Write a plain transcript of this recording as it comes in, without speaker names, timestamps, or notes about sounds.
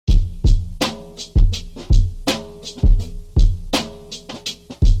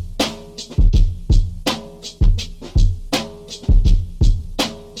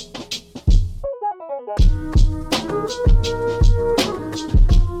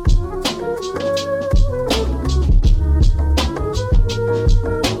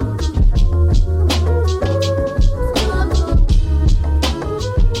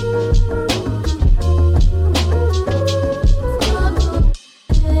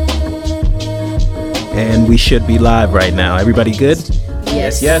and we should be live right now. Everybody good?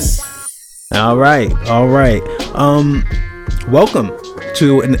 Yes. All right. Welcome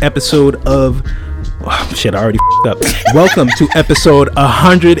to an episode of I already up. Welcome to episode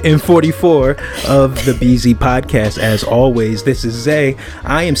 144 of the BZ Podcast. As always, this is Zay.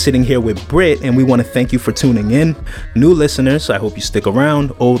 I am sitting here with Britt, and we want to thank you for tuning in. New listeners, I hope you stick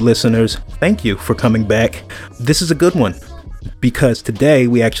around. Old listeners, thank you for coming back. This is a good one, because today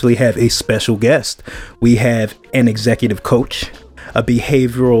we actually have a special guest. We have an executive coach, a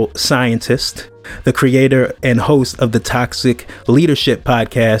behavioral scientist, the creator and host of the Toxic Leadership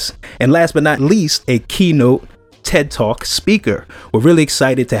Podcast, and last but not least, a keynote TED Talk speaker. We're really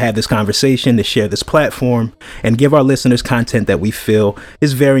excited to have this conversation, to share this platform, and give our listeners content that we feel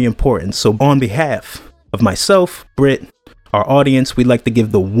is very important. So on behalf of myself, Britt, our audience, we'd like to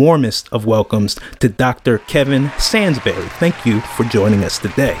give the warmest of welcomes to Dr. Kevin Sansberry. Thank you for joining us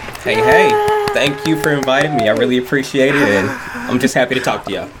today. Hey. Thank you for inviting me. I really appreciate it, and I'm just happy to talk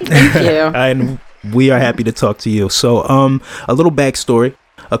to you. Thank you. And we are happy to talk to you. So, a little backstory.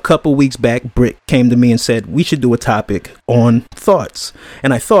 A couple weeks back, Britt came to me and said we should do a topic on thoughts.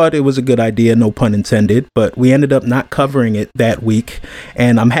 And I thought it was a good idea, no pun intended, but we ended up not covering it that week.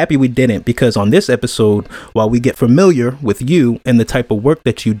 And I'm happy we didn't, because on this episode, while we get familiar with you and the type of work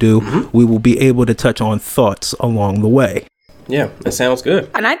that you do, we will be able to touch on thoughts along the way. Yeah, that sounds good.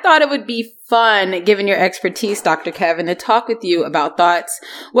 And I thought it would be fun, given your expertise, Dr. Kevin, to talk with you about thoughts.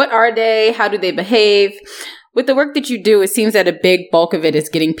 What are they? How do they behave? With the work that you do, it seems that a big bulk of it is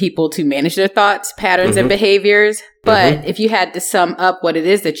getting people to manage their thoughts, patterns, and behaviors. But if you had to sum up what it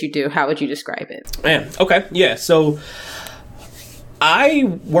is that you do, how would you describe it? Yeah. So I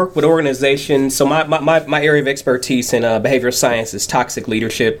work with organizations. So my area of expertise in behavioral science is toxic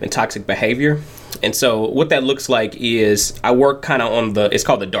leadership and toxic behavior. And so what that looks like is I work kind of on it's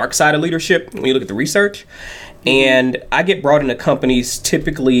called the dark side of leadership when you look at the research. And I get brought into companies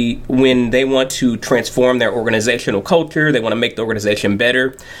typically when they want to transform their organizational culture. They want to make the organization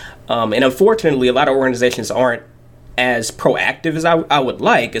better. And unfortunately, a lot of organizations aren't as proactive as I would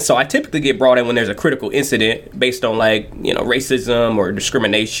like. And so I typically get brought in when there's a critical incident based on racism or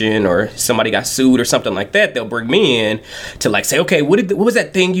discrimination, or somebody got sued or something like that. They'll bring me in to say, okay, what was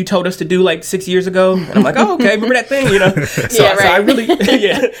that thing you told us to do 6 years ago? And I'm like, oh, okay, remember that thing, So, yeah, right. So I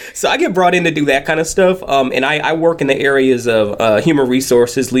really, So I get brought in to do that kind of stuff. And I work in the areas of human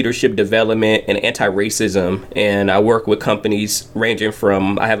resources, leadership development, and anti-racism. And I work with companies ranging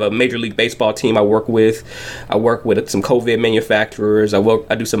from, I have a Major League Baseball team I work with some COVID manufacturers.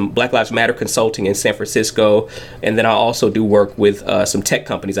 I do some Black Lives Matter consulting in San Francisco, and then I also do work with some tech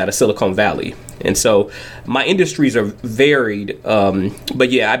companies out of Silicon Valley. And so my industries are varied,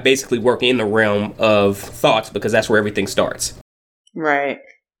 but yeah, I basically work in the realm of thoughts because that's where everything starts. Right.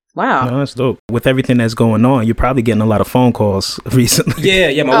 Wow. No, that's dope. With everything that's going on, you're probably getting a lot of phone calls recently.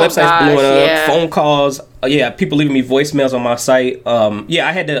 Yeah. My website's blowing up. Phone calls. People leaving me voicemails on my site.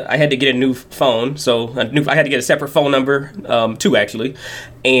 I had to get a new phone, so I had to get a separate phone number, two actually,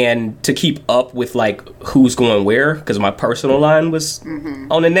 and to keep up with who's going where, because my personal line was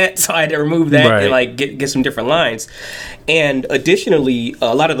on the net, so I had to remove that and get some different lines. And additionally,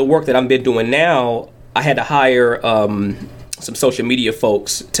 a lot of the work that I've been doing now, I had to hire some social media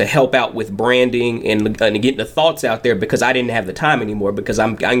folks to help out with branding and getting the thoughts out there, because I didn't have the time anymore, because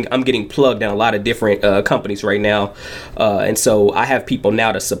I'm getting plugged in a lot of different companies right now, and so I have people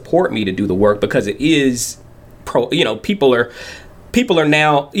now to support me to do the work, because it is people are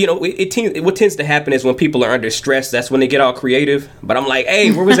now, what tends to happen is when people are under stress, that's when they get all creative. But I'm like,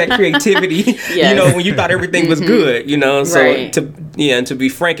 hey, where was that creativity? Yes. When you thought everything was good, So right. to be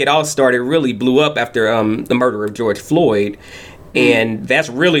frank, it all really blew up after the murder of George Floyd. And that's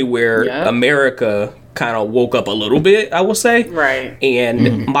really where America kind of woke up a little bit, I will say. Right.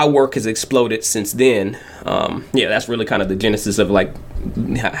 And my work has exploded since then. That's really kind of the genesis of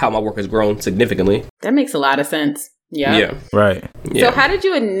how my work has grown significantly. That makes a lot of sense. Yeah. Right. Yeah. So how did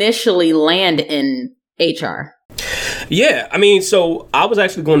you initially land in HR? Yeah. So I was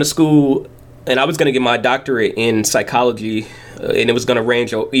actually going to school, and I was going to get my doctorate in psychology, and it was going to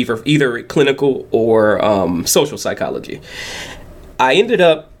range either clinical or social psychology. I ended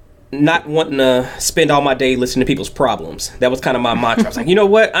up not wanting to spend all my day listening to people's problems. That was kind of my mantra. I was like, you know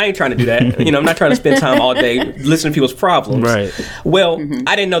what? I ain't trying to do that. I'm not trying to spend time all day listening to people's problems. Right. Well,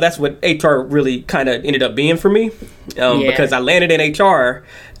 I didn't know that's what HR really kind of ended up being for me, because I landed in HR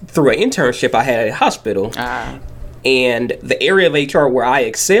through an internship I had at a hospital. And the area of HR where I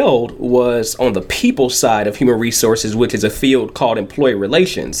excelled was on the people side of human resources, which is a field called employee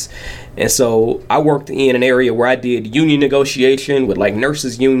relations. And so I worked in an area where I did union negotiation with like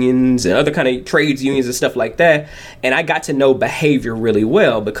nurses unions and other kind of trades unions and stuff like that. And I got to know behavior really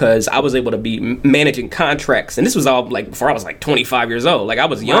well because I was able to be managing contracts. And this was all like before I was like 25 years old. Like I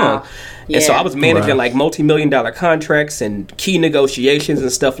was young. Wow. Yeah. And so I was managing like multi-million-dollar contracts and key negotiations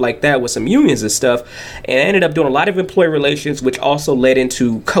and stuff like that with some unions and stuff. And I ended up doing a lot of employee relations, which also led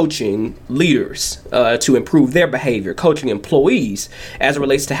into coaching leaders to improve their behavior, coaching employees as it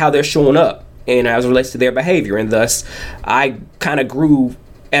relates to how they're showing up and as it relates to their behavior. And thus, I kind of grew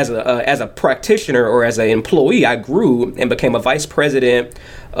as a practitioner or as an employee. I grew and became assistant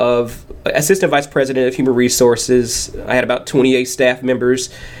vice president of human resources. I had about 28 staff members.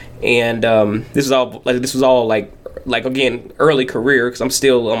 And this was all like again, early career, because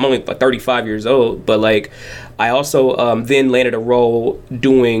I'm only 35 years old, but like I also then landed a role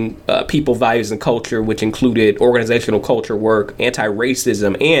doing people, values, and culture, which included organizational culture work,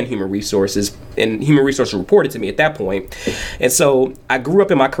 anti-racism, and human resources. And human resources reported to me at that point. And so I grew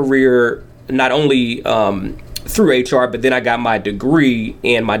up in my career not only through HR, but then I got my degree,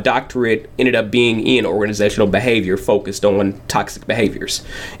 and my doctorate ended up being in organizational behavior, focused on toxic behaviors.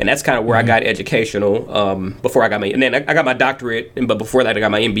 And that's kind of where I got educational before I got and then I got my doctorate, but before that I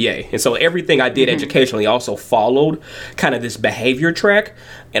got my MBA. And so everything I did educationally also followed kind of this behavior track,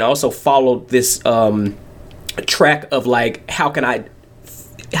 and also followed this track of like, how can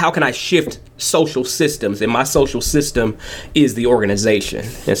I shift social systems? And my social system is the organization.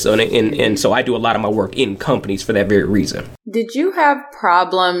 And so I do a lot of my work in companies for that very reason. Did you have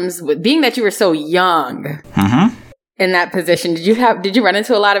problems with being that you were so young in that position? Did you run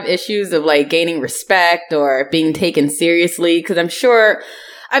into a lot of issues of like gaining respect or being taken seriously? Because I'm sure,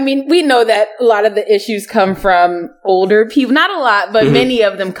 I mean, we know that a lot of the issues come from older people, not a lot, but many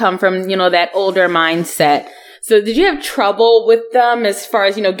of them come from, that older mindset. So did you have trouble with them as far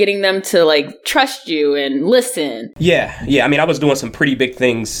as, getting them to like trust you and listen? Yeah. I mean, I was doing some pretty big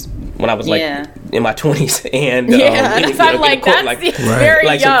things when I was like in my 20s, and that's very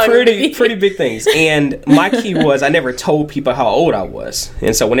like young. Some pretty big things. And my key was I never told people how old I was,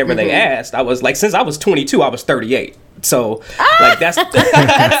 and so whenever they asked, I was like, since I was 22, I was 38. So like that's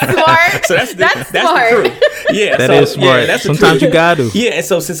smart. So that's smart. The truth. Yeah, that is smart. That's sometimes you gotta. Yeah, and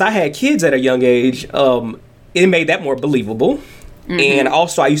so since I had kids at a young age, it made that more believable. And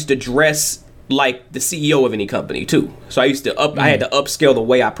also I used to dress like the CEO of any company too. So I used to I had to upscale the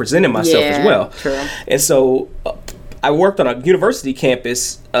way I presented myself as well. True. And so I worked on a university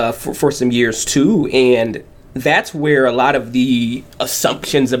campus for some years too, and that's where a lot of the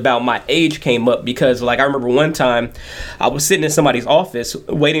assumptions about my age came up, because like I remember one time I was sitting in somebody's office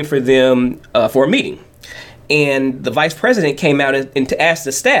waiting for them for a meeting. And the vice president came out and to ask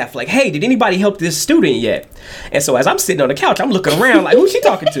the staff, like, hey, did anybody help this student yet? And so as I'm sitting on the couch, I'm looking around like, who's she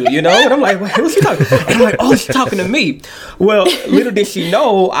talking to? And I'm like, who's she talking to? And I'm like, oh, she's talking to me. Well, little did she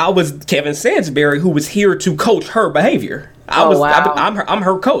know I was Kevin Sansbury, who was here to coach her behavior. I'm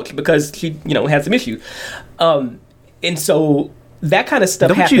her coach because she, had some issue. And so that kind of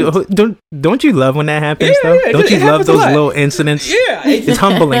stuff happens. Don't you love when that happens though? Yeah, don't you love those little incidents? Yeah, it's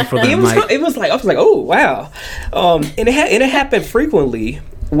humbling for them. It was like I was like, oh wow, and it happened frequently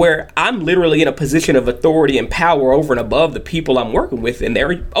where I'm literally in a position of authority and power over and above the people I'm working with, and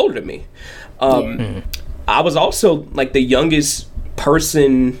they're older than me. I was also like the youngest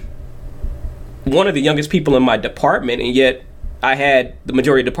person, one of the youngest people in my department, and yet I had the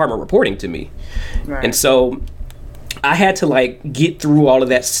majority of the department reporting to me, and so I had to like get through all of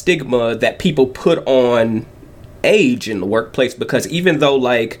that stigma that people put on age in the workplace, because even though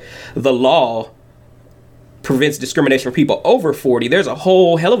like the law prevents discrimination for people over 40, there's a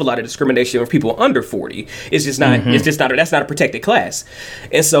whole hell of a lot of discrimination for people under 40. It's just not, that's not a protected class.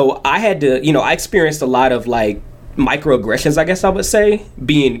 And so I had to, I experienced a lot of like microaggressions, I guess I would say,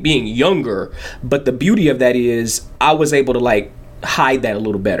 being younger. But the beauty of that is I was able to like hide that a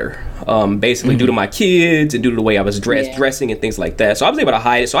little better, basically due to my kids and due to the way I was dressing and things like that. So I was able to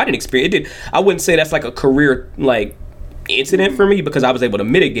hide it. So I didn't experience it. I wouldn't say that's like a career like incident for me, because I was able to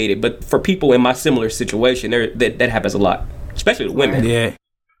mitigate it. But for people in my similar situation, that happens a lot, especially with women.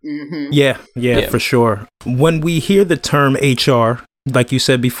 Yeah, for sure. When we hear the term HR, like you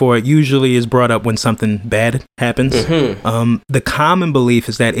said before, it usually is brought up when something bad happens. The common belief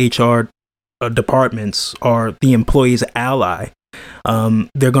is that HR departments are the employee's ally.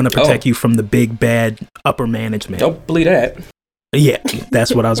 They're going to protect you from the big bad upper management. Don't believe that. Yeah,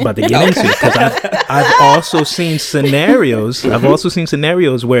 that's what I was about to get into, because I've also seen scenarios. I've also seen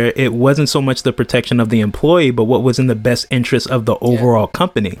scenarios where it wasn't so much the protection of the employee, but what was in the best interest of the overall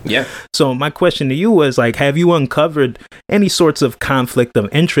company. Yeah. So my question to you was like, have you uncovered any sorts of conflict of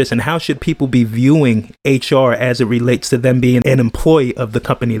interest, and how should people be viewing HR as it relates to them being an employee of the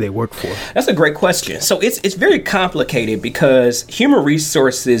company they work for? That's a great question. So it's very complicated because human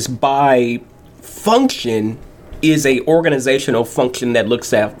resources by function is a organizational function that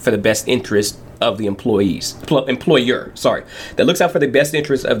looks out for the best interest of the employer, that looks out for the best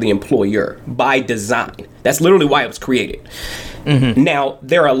interest of the employer by design. That's literally why it was created. Mm-hmm. Now,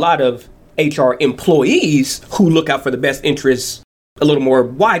 there are a lot of HR employees who look out for the best interests a little more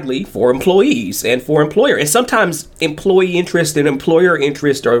widely for employees and for employer. And sometimes employee interest and employer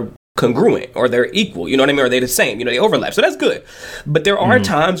interest are congruent, or they're equal, you know what I mean? Or they're the same, they overlap. So that's good. But there are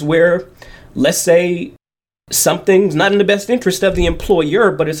times where, let's say, something's not in the best interest of the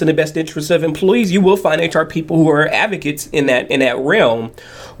employer, but it's in the best interest of employees. You will find HR people who are advocates in that realm,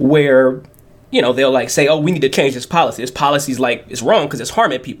 where they'll like say, oh, we need to change this policy. This policy's like, it's wrong because it's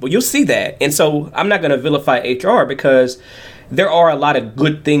harming people. You'll see that. And so I'm not going to vilify HR, because there are a lot of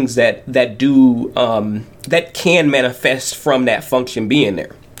good things that can manifest from that function being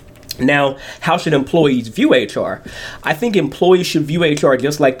there. Now, how should employees view HR? I think employees should view HR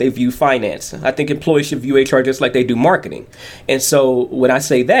just like they view finance. I think employees should view HR just like they do marketing. And so when I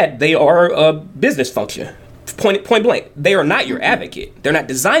say that, they are a business function. Point blank. They are not your advocate. They're not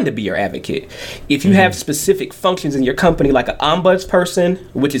designed to be your advocate. If you have specific functions in your company, like an ombuds person,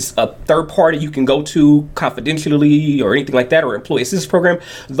 which is a third party you can go to confidentially or anything like that, or employee assistance program,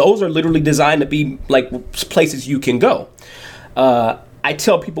 those are literally designed to be like places you can go. I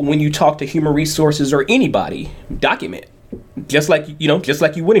tell people, when you talk to human resources or anybody, document. Just like you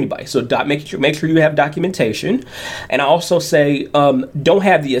would anybody. So make sure you have documentation. And I also say, don't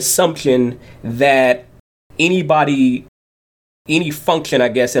have the assumption that any function, I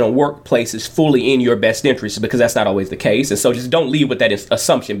guess, in a workplace is fully in your best interest, because that's not always the case. And so just don't lead with that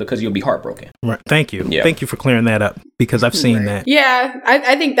assumption, because you'll be heartbroken. Right. Thank you. Yeah. Thank you for clearing that up, because I've seen that. Yeah,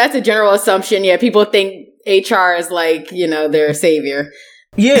 I think that's a general assumption. Yeah, people think HR is like, their savior.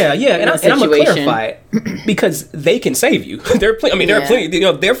 Yeah, and I'm going to clarify it, because they can save you. There are plenty,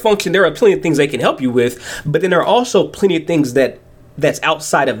 their function, there are plenty of things they can help you with, but then there are also plenty of things that's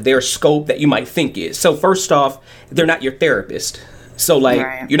outside of their scope that you might think is. So first off, they're not your therapist. So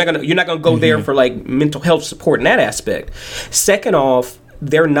you're not gonna go there for like mental health support in that aspect. Second off,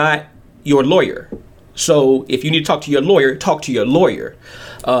 they're not your lawyer. So if you need to talk to your lawyer, talk to your lawyer.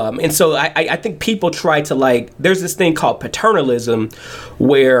 And so I think people try to there's this thing called paternalism,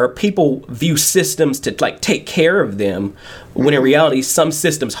 where people view systems to take care of them, when in reality, some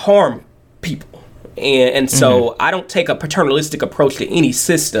systems harm people. And so I don't take a paternalistic approach to any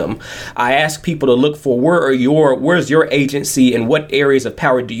system. I ask people to look for where's your agency, and what areas of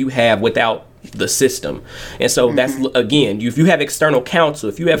power do you have without the system. And so that's, again, if you have external counsel,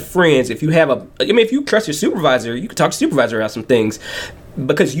 if you have friends, if you if you trust your supervisor, you can talk to your supervisor about some things,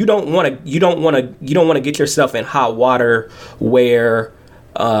 because you don't want to get yourself in hot water where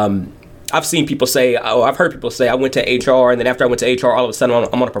I've seen people say, I've heard people say, I went to HR, and then after I went to HR, all of a sudden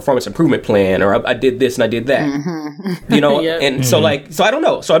I'm on a performance improvement plan, or I did this and I did that. Yep. And so I don't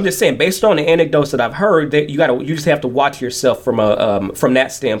know. So I'm just saying, based on the anecdotes that I've heard, that you just have to watch yourself from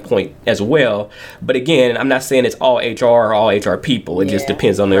that standpoint as well. But again, I'm not saying it's all HR or all HR people. It just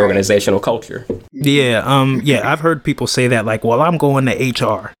depends on the organizational culture. Yeah. I've heard people say that, well, I'm going to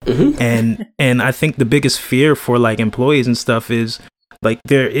HR. And I think the biggest fear for employees and stuff is,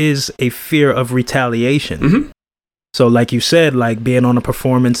 there is a fear of retaliation. So like you said, being on a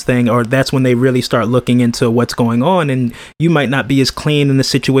performance thing, or that's when they really start looking into what's going on, and you might not be as clean in the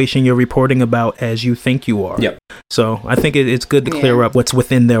situation you're reporting about as you think you are. Yep. So I think it's good to clear up what's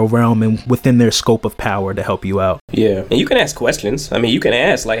within their realm and within their scope of power to help you out. Yeah. And you can ask questions. I mean, you can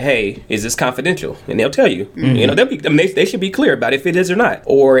ask hey, is this confidential? And they'll tell you. They should be clear about if it is or not.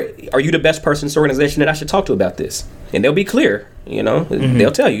 Or are you the best person in this organization that I should talk to about this? And they'll be clear.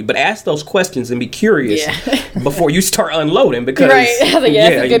 They'll tell you, but ask those questions and be curious before you start unloading, because that's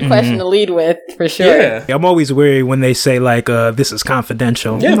a good question to lead with, for sure. Yeah. I'm always wary when they say this is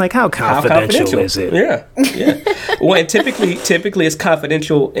confidential. Yeah. I'm how confidential is it? Yeah. Well, and typically it's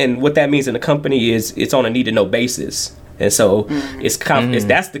confidential, and what that means in a company is it's on a need to know basis. And so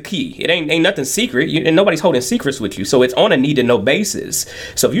that's the key. It ain't nothing secret, and nobody's holding secrets with you. So it's on a need to know basis.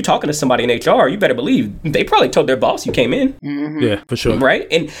 So if you're talking to somebody in HR, you better believe they probably told their boss you came in. Yeah, for sure. Right.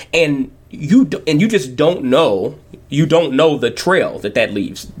 And you just don't know. You don't know the trail that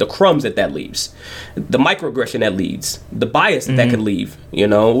leaves, the crumbs that leaves, the microaggression that leads, the bias that could leave,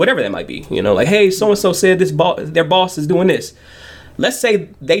 whatever that might be, like, hey, so-and-so said their boss is doing this. Let's say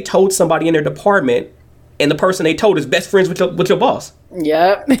they told somebody in their department and the person they told is best friends with your boss.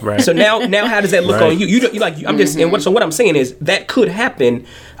 Yep. Right. So now how does that look on you? You like, I'm just, so what I'm saying is that could happen.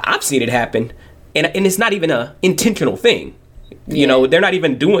 I've seen it happen, and it's not even a intentional thing. They're not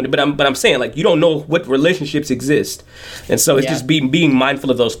even doing it, but I'm saying, like, you don't know what relationships exist. And so it's just being mindful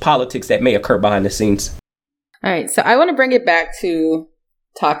of those politics that may occur behind the scenes. All right. So I want to bring it back to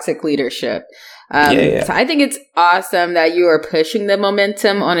toxic leadership. So I think it's awesome that you are pushing the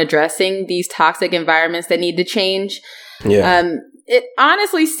momentum on addressing these toxic environments that need to change. Yeah. It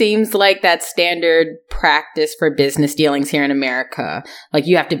honestly seems like that standard practice for business dealings here in America. Like,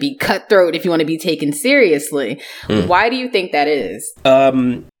 you have to be cutthroat if you want to be taken seriously. Why do you think that is?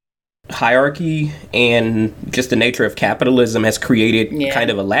 Hierarchy and just the nature of capitalism has created kind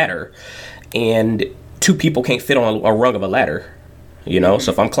of a ladder. And two people can't fit on a rung of a ladder.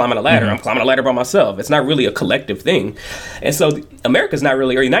 So if I'm climbing a ladder, I'm climbing a ladder by myself. It's not really a collective thing. And so America's not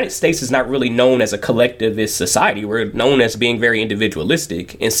really, or United States is not really known as a collectivist society. We're known as being very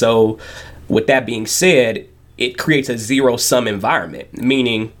individualistic. And so with that being said, it creates a zero-sum environment,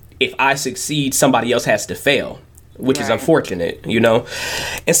 meaning if I succeed, somebody else has to fail, which is unfortunate,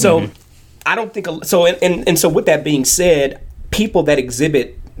 And so I don't think, and so with that being said, people that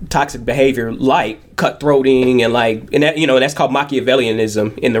exhibit toxic behavior like cutthroating and that's called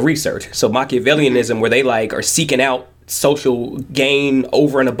Machiavellianism in the research. So Machiavellianism, where they are seeking out social gain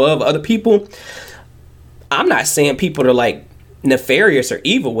over and above other people. I'm not saying people are nefarious or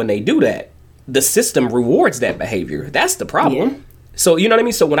evil when they do that. The system rewards that behavior. That's the problem. Yeah. So you know what I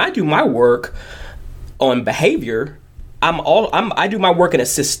mean? So when I do my work on behavior, I do my work in a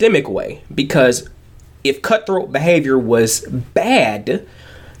systemic way, because if cutthroat behavior was bad,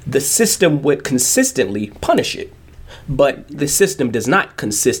 the system would consistently punish it, but the system does not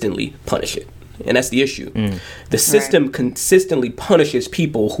consistently punish it. And that's the issue. The system consistently punishes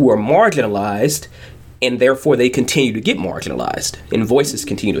people who are marginalized, and therefore they continue to get marginalized and voices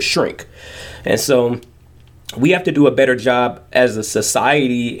continue to shrink. And so we have to do a better job as a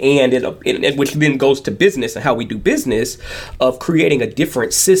society, and which then goes to business and how we do business, of creating a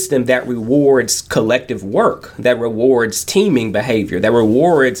different system that rewards collective work, that rewards teaming behavior, that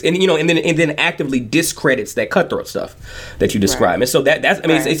rewards and then actively discredits that cutthroat stuff that you describe. And so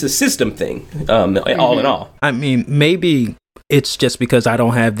it's a system thing, all in all. I mean, maybe it's just because I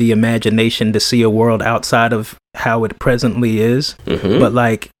don't have the imagination to see a world outside of how it presently is,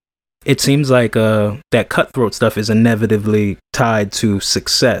 but it seems like that cutthroat stuff is inevitably tied to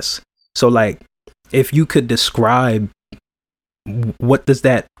success. So if you could describe, what does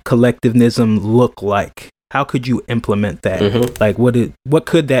that collectivism look like? How could you implement that? What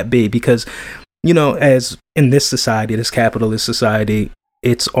could that be? Because, as in this society, this capitalist society,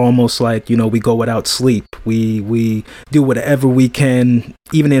 it's almost like, we go without sleep. We do whatever we can,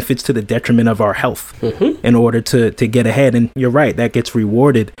 even if it's to the detriment of our health, in order to get ahead. And you're right, that gets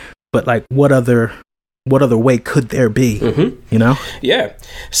rewarded. But what other way could there be? Yeah.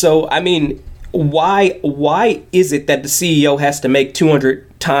 So I mean, why is it that the CEO has to make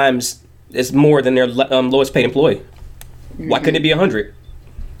 200 times as more than their lowest paid employee? Why couldn't it be 100?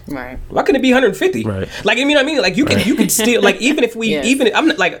 Right. Why couldn't it be 150? Right. You know what I mean? You can still even if we I'm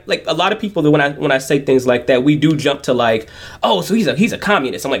not like a lot of people that when I say things like that, we do jump to oh, so he's a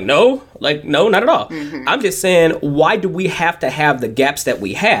communist. I'm no, not at all. I'm just saying, why do we have to have the gaps that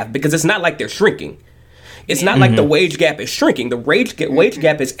we have? Because it's not like they're shrinking. It's not like the wage gap is shrinking. The wage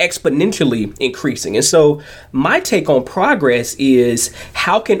gap is exponentially increasing. And so my take on progress is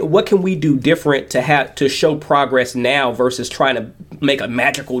what can we do different to show progress now versus trying to make a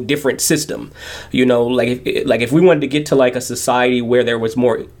magical different system? If we wanted to get to a society where there was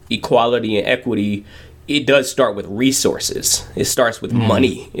more equality and equity, it does start with resources. It starts with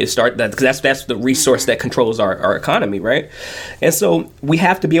money. That's the resource that controls our economy, right? And so we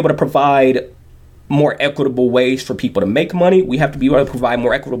have to be able to provide more equitable ways for people to make money. We have to be able to provide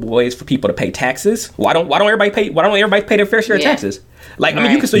more equitable ways for people to pay taxes. Why don't everybody pay their fair share of taxes?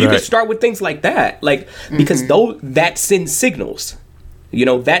 You can start with things like that. Because that sends signals.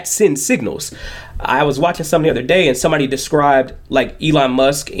 That sends signals. I was watching something the other day, and somebody described Elon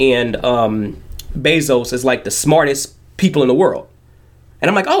Musk and Bezos as the smartest people in the world. And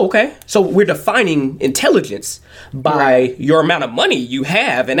I'm oh, okay. So we're defining intelligence by your amount of money you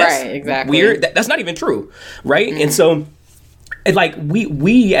have. And that's weird. That's not even true. Right. And so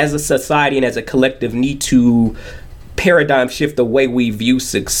we as a society and as a collective need to paradigm shift the way we view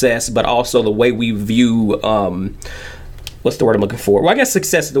success, but also the way we view what's the word I'm looking for? Well, I guess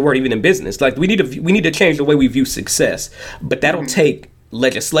success is the word even in business. Like we need to change the way we view success, but that'll take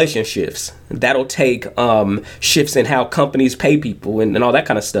legislation shifts. That'll take shifts in how companies pay people and all that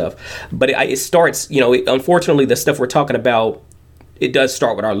kind of stuff. But it starts, unfortunately, the stuff we're talking about, it does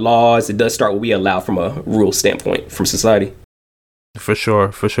start with our laws. It does start what we allow from a rule standpoint from society. For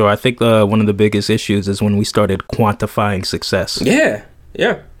sure. I think one of the biggest issues is when we started quantifying success. Yeah.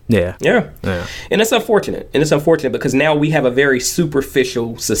 And it's unfortunate. Because now we have a very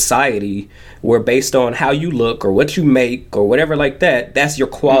superficial society where based on how you look or what you make or whatever like that, that's your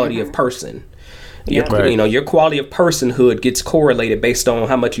quality of person. Your quality of personhood gets correlated based on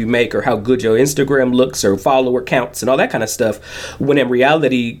how much you make or how good your Instagram looks or follower counts and all that kind of stuff. When in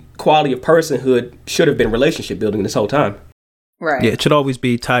reality, quality of personhood should have been relationship building this whole time. Right. Yeah, it should always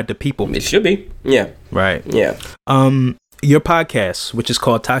be tied to people. It should be. Yeah. Right. Yeah. Your podcast, which is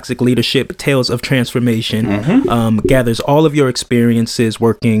called Toxic Leadership, Tales of Transformation, gathers all of your experiences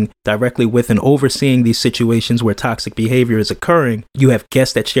working directly with and overseeing these situations where toxic behavior is occurring. You have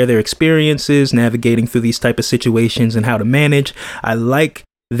guests that share their experiences navigating through these type of situations and how to manage. I like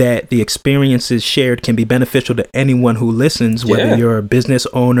that the experiences shared can be beneficial to anyone who listens, whether you're a business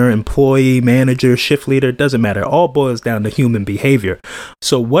owner, employee, manager, shift leader, doesn't matter. It all boils down to human behavior.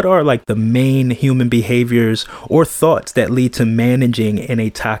 So what are like the main human behaviors or thoughts that lead to managing in a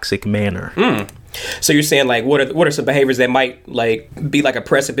toxic manner? So you're saying like what are some behaviors that might like be like a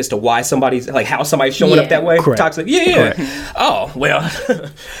precipice to why somebody's like how somebody's showing up that way? Correct. Toxic. Yeah. Oh, well,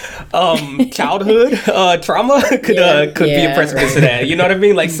 childhood trauma could be a precipice to that. You know what I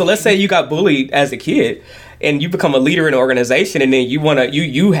mean? Like, so let's say you got bullied as a kid and you become a leader in an organization and then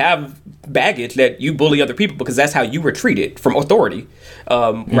you have baggage that you bully other people because that's how you were treated from authority.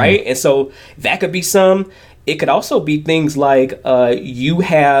 Right. And so that could be it could also be things like you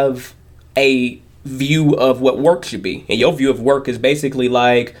have a view of what work should be. And your view of work is basically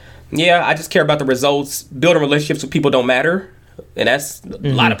like, yeah, I just care about the results. Building relationships with people don't matter. And that's a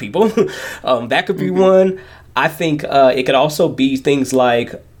lot of people. That could be one. I think it could also be things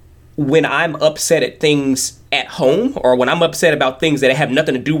like when I'm upset at things at home or when I'm upset about things that have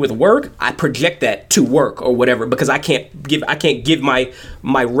nothing to do with work, I project that to work or whatever because I can't give my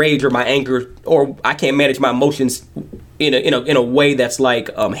rage or my anger or I can't manage my emotions in a way that's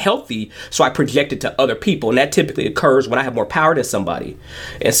like healthy. So I project it to other people. And that typically occurs when I have more power than somebody.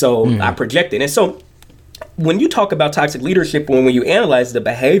 And so I project it. And so when you talk about toxic leadership, when you analyze the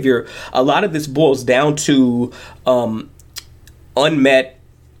behavior, a lot of this boils down to unmet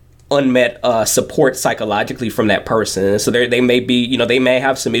support psychologically from that person. So they may be, they may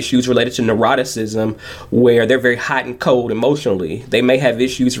have some issues related to neuroticism where they're very hot and cold emotionally. They may have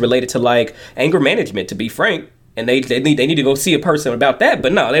issues related to like anger management, to be frank. And they need to go see a person about that,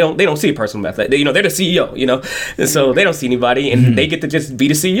 but no, they don't see a person about that. They're the CEO, and so they don't see anybody, and they get to just be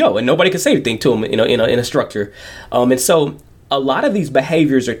the CEO, and nobody can say anything to them, in a structure. And so a lot of these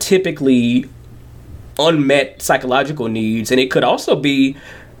behaviors are typically unmet psychological needs, and it could also be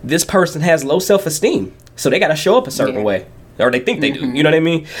this person has low self-esteem, so they got to show up a certain way, or they think they do. You know what I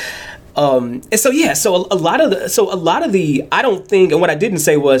mean? And so a lot of the I don't think, and what I didn't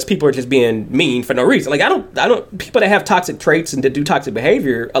say was people are just being mean for no reason. Like I don't people that have toxic traits and that do toxic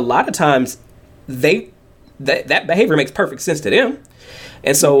behavior, a lot of times that behavior makes perfect sense to them.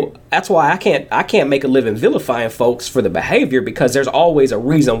 And so that's why I can't make a living vilifying folks for the behavior because there's always a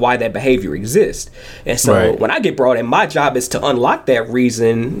reason why that behavior exists. And so when I get brought in, my job is to unlock that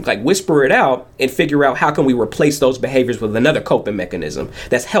reason, like whisper it out and figure out how can we replace those behaviors with another coping mechanism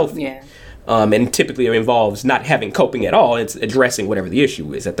that's healthy. Yeah. And typically it involves not having coping at all. It's addressing whatever the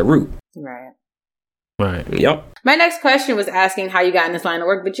issue is at the root. Right. Yep. My next question was asking how you got in this line of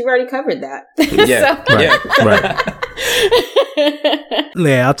work, but you already covered that. Yeah.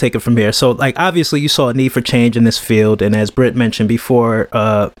 Yeah, I'll take it from here. So, like, obviously you saw a need for change in this field. And as Britt mentioned before,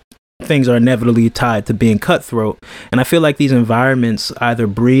 things are inevitably tied to being cutthroat. And I feel like these environments either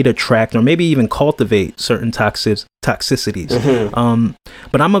breed, attract, or maybe even cultivate certain toxicities.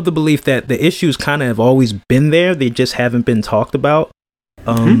 But I'm of the belief that the issues kind of have always been there. They just haven't been talked about.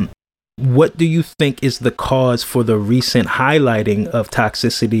 What do you think is the cause for the recent highlighting of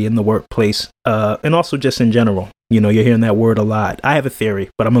toxicity in the workplace, and also just in general? You're hearing that word a lot. I have a theory,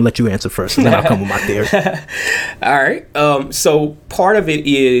 but I'm going to let you answer first, and then I'll come with my theory. All right. So part of it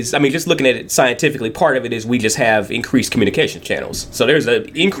is, just looking at it scientifically, part of it is we just have increased communication channels. So there's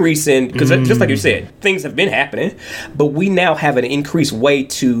an increase in, because just like you said, things have been happening, but we now have an increased way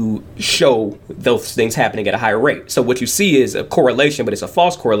to show those things happening at a higher rate. So what you see is a correlation, but it's a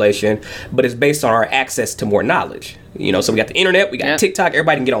false correlation, but it's based on our access to more knowledge. So we got the internet, we got TikTok,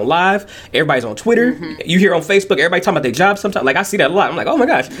 everybody can get on live, everybody's on Twitter, you hear on Facebook, everybody talking about their jobs sometimes. Like I see that a lot. I'm like, oh my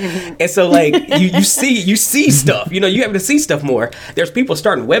gosh. And so like you see stuff, you happen to see stuff more. There's people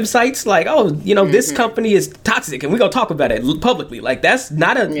starting websites like, oh, this company is toxic and we're gonna talk about it publicly. Like that's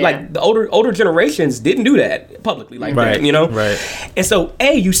not like the older generations didn't do that publicly like that, Right. And so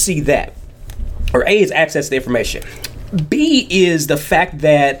you see that. Or A is access to information. B is the fact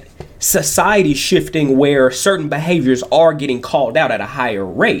that society shifting where certain behaviors are getting called out at a higher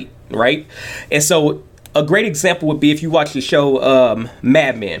rate, right? And so a great example would be if you watch the show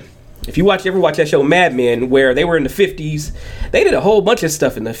Mad Men. If you ever watch that show Mad Men, where they were in the 50s, they did a whole bunch of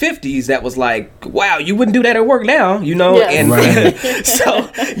stuff in the 50s that was like, wow, you wouldn't do that at work now, Yes. And right. So,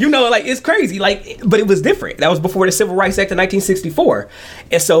 like it's crazy, like, but it was different. That was before the Civil Rights Act of 1964.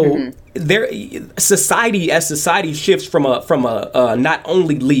 And so society shifts from a not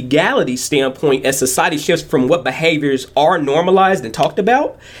only legality standpoint, as society shifts from what behaviors are normalized and talked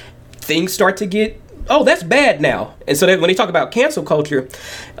about, things start to get, oh, that's bad now. And so when they talk about cancel culture,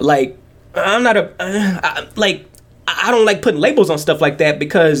 like I don't like putting labels on stuff like that,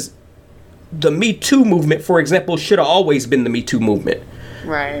 because the Me Too movement, for example, should have always been the Me Too movement.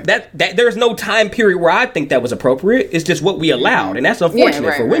 Right. That there's no time period where I think that was appropriate. It's just what we allowed, and that's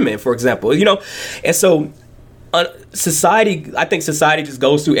unfortunate for women, for example. And so society, I think society just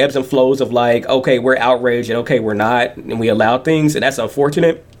goes through ebbs and flows of like, okay, we're outraged, and okay, we're not, and we allow things, and that's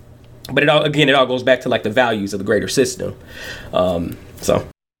unfortunate. But it all goes back to like the values of the greater system.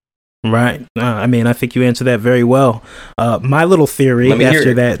 Right. I think you answered that very well. My little theory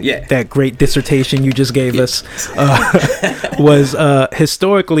after that great dissertation you just gave us was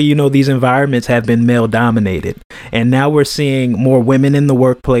historically, these environments have been male dominated. And now we're seeing more women in the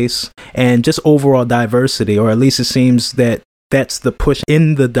workplace and just overall diversity, or at least it seems that that's the push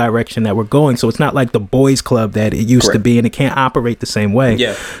in the direction that we're going. So it's not like the boys club that it used to be, and it can't operate the same way.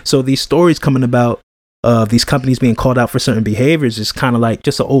 Yeah. So these stories coming about these companies being called out for certain behaviors is kind of like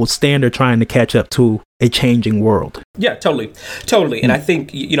just an old standard trying to catch up to a changing world. Yeah, totally. And I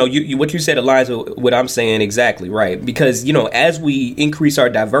think, you what you said aligns with what I'm saying exactly, right? Because, as we increase our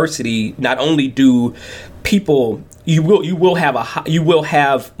diversity, not only do people, you will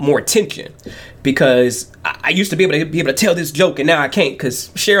have more attention, because I used to be able to tell this joke, and now I can't because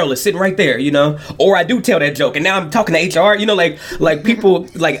Cheryl is sitting right there, or I do tell that joke and now I'm talking to HR, like people,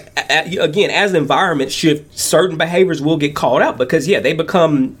 like again, as the environment shift, certain behaviors will get called out because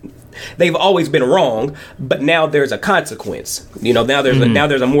they've always been wrong, but now there's a consequence. Now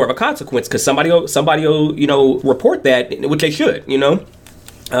there's a more of a consequence because somebody will report that, which they should.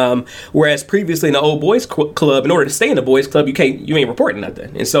 Whereas previously in the old boys club, in order to stay in the boys club, you ain't reporting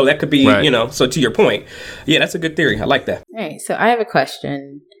nothing, and so that could be So to your point, that's a good theory. I like that. All right, so I have a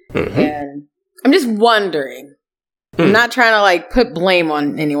question, and I'm just wondering. I'm not trying to like put blame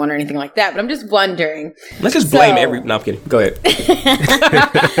on anyone or anything like that, but I'm just wondering. Let's just blame No, I'm kidding. Go ahead.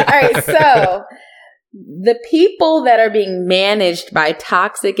 All right, so the people that are being managed by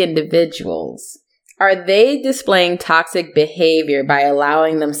toxic individuals, are they displaying toxic behavior by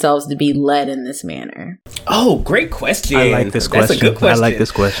allowing themselves to be led in this manner? Oh, great question. I like this question. That's a good question. I like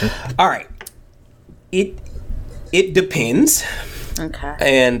this question. All right. It depends. Okay.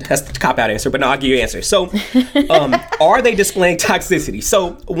 And that's the cop-out answer, but no, I'll give you an answer. So, are they displaying toxicity?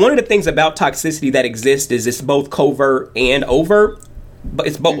 So, one of the things about toxicity that exists is it's both covert and overt, but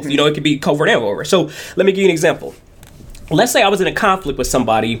it's both. It could be covert and overt. So, let me give you an example. Let's say I was in a conflict with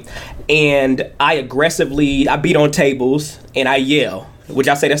somebody and I beat on tables and I yell. Would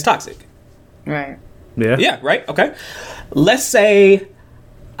y'all say that's toxic? Right. Yeah. Yeah, right? Okay. Let's say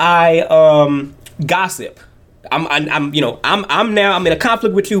I gossip. I'm in a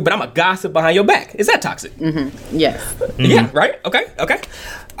conflict with you, but I'm a gossip behind your back. Is that toxic? Yes. Yeah, right? Okay.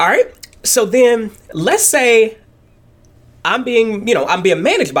 All right. So then let's say I'm being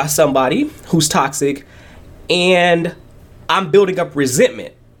managed by somebody who's toxic, and I'm building up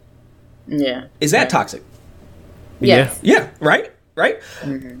resentment. Yeah. Is that toxic? Yes. Yeah. Right.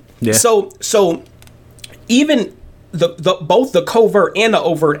 Yeah. So even both the covert and the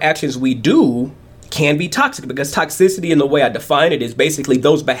overt actions we do can be toxic, because toxicity, in the way I define it, is basically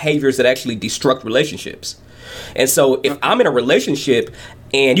those behaviors that actually destruct relationships. And so if I'm in a relationship,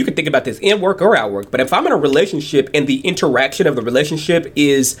 and you can think about this in work or out work, but if I'm in a relationship and the interaction of the relationship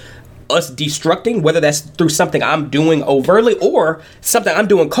is us destructing, whether that's through something I'm doing overtly or something I'm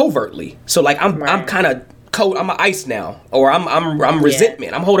doing covertly. So like I'm kind of I'm ice now, or I'm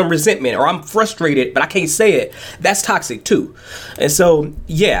resentment. I'm holding resentment, or I'm frustrated, but I can't say it. That's toxic too. And so,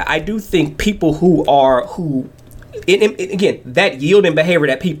 I do think people who again, that yielding behavior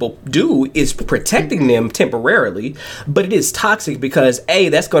that people do is protecting them temporarily, but it is toxic because A,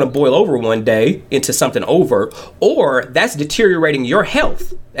 that's going to boil over one day into something overt, or that's deteriorating your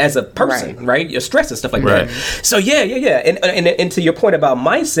health as a person, right? Your stress and stuff like that. So yeah. And to your point about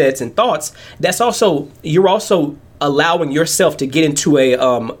mindsets and thoughts, that's also, you're also allowing yourself to get into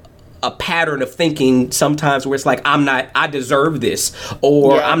a pattern of thinking sometimes where it's like, I deserve this,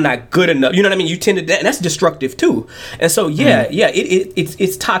 or I'm not good enough. You know what I mean? You tend to, and that's destructive too. And so,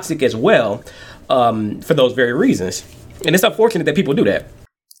 it's toxic as well, for those very reasons. And it's unfortunate that people do that.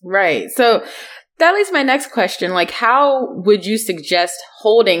 Right. So that leads to my next question. Like, how would you suggest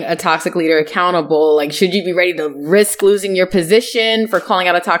holding a toxic leader accountable? Like, should you be ready to risk losing your position for calling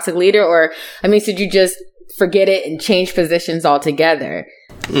out a toxic leader? Or, I mean, should you just forget it and change positions altogether?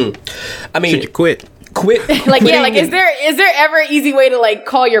 I mean, should you quit? Like, is there ever an easy way to like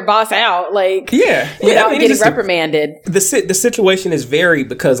call your boss out? Like, without getting reprimanded. The situation is varied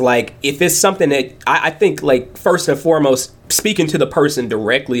because, like, if it's something that I think, like, first and foremost, speaking to the person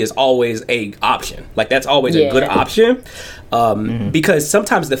directly is always a option. Like, that's always a good option. Because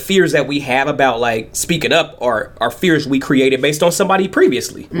sometimes the fears that we have about, like, speaking up are fears we created based on somebody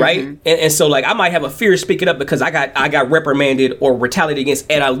previously, right? And so, like, I might have a fear of speaking up because I got reprimanded or retaliated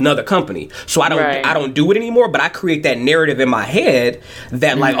against at another company. So I don't do it anymore, but I create that narrative in my head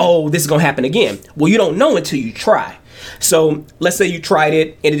that like, oh, this is gonna happen again. Well, you don't know until you try. So let's say you tried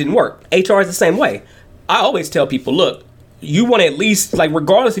it and it didn't work. HR is the same way. I always tell people, look, you want to at least, like,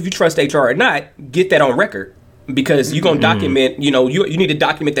 regardless if you trust HR or not, get that on record. Because you're going to document, you need to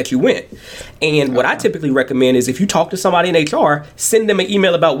document that you went. And what I typically recommend is if you talk to somebody in HR, send them an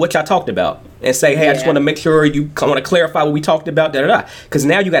email about what y'all talked about and say, hey, I just want to make sure I want to clarify what we talked about, Because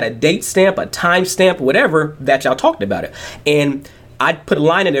now you got a date stamp, a time stamp, whatever, that y'all talked about it. And I'd put a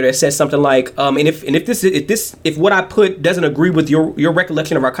line in there that says something like, and if what I put doesn't agree with your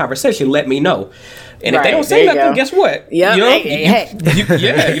recollection of our conversation, let me know. And if they don't say nothing, guess what? Yeah,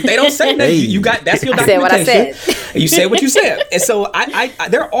 if they don't say nothing, you got, that's your documentation. I said what I said. You said what you said. And so I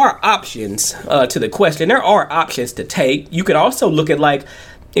there are options to the question. There are options to take. You could also look at, like,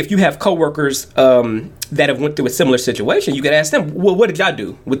 if you have coworkers that have went through a similar situation, you could ask them, well, what did y'all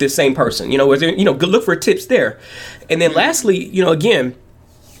do with this same person? Was there, look for tips there. And then lastly, again,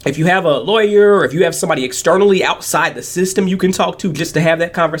 if you have a lawyer or if you have somebody externally outside the system you can talk to just to have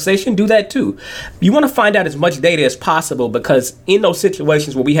that conversation, do that too. You want to find out as much data as possible, because in those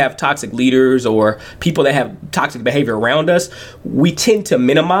situations where we have toxic leaders or people that have toxic behavior around us, we tend to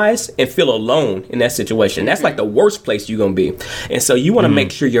minimize and feel alone in that situation. That's like the worst place you're going to be. And so you want to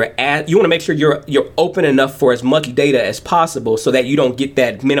make sure you're open enough for as much data as possible so that you don't get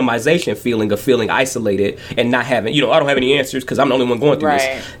that minimization feeling of feeling isolated and not having, I don't have any answers because I'm the only one going through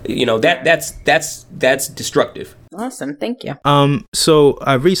this. That's destructive. Awesome, thank you. So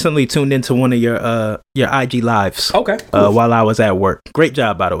I recently tuned into one of your IG lives. Okay. Cool. While I was at work. Great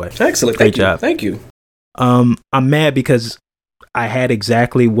job, by the way. Excellent. Great job. Thank you. I'm mad because I had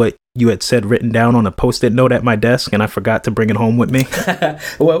exactly what you had said written down on a Post-it note at my desk, and I forgot to bring it home with me.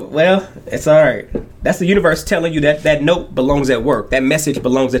 well, it's all right. That's the universe telling you that note belongs at work. That message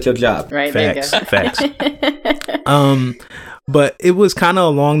belongs at your job. Right. Facts. But it was kind of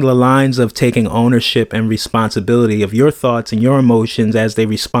along the lines of taking ownership and responsibility of your thoughts and your emotions as they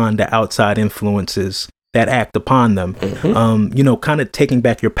respond to outside influences that act upon them. Kind of taking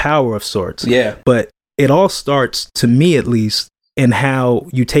back your power of sorts. Yeah. But it all starts, to me at least, in how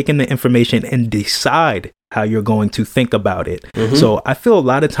you take in the information and decide how you're going to think about it. So I feel a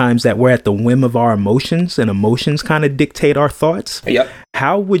lot of times that we're at the whim of our emotions, and emotions kind of dictate our thoughts. Yep.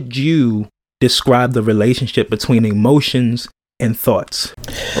 How would you describe the relationship between emotions and thoughts?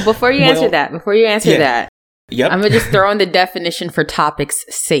 Well, before you answer that, Yep. I'm going to just throw in the definition for topic's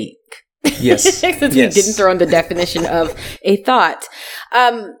sake. Yes. Since we didn't throw in the definition of a thought.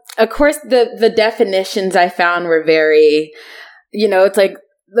 Of course, the definitions I found were very, it's like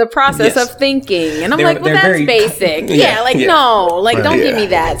the process of thinking. And I'm like, well, that's basic. Don't give me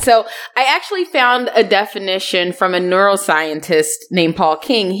that. So I actually found a definition from a neuroscientist named Paul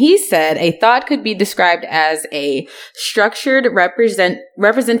King. He said a thought could be described as a structured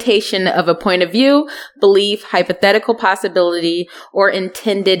representation of a point of view, belief, hypothetical possibility, or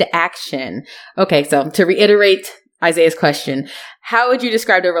intended action. Okay, so to reiterate Isaiah's question, how would you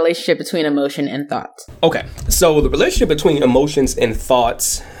describe the relationship between emotion and thoughts? Okay, so the relationship between emotions and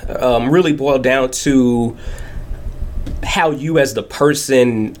thoughts really boiled down to how you as the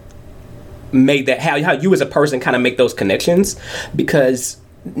person made that, how you as a person kind of make those connections, because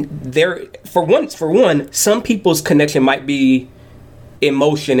for one, some people's connection might be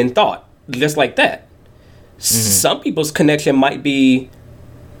emotion and thought, just like that. Some people's connection might be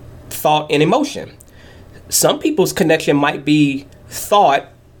thought and emotion. Some people's connection might be thought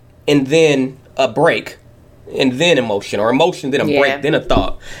and then a break and then emotion, or emotion then a break then a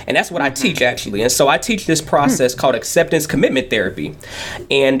thought. And that's what I teach, actually. And so I teach this process called acceptance commitment therapy.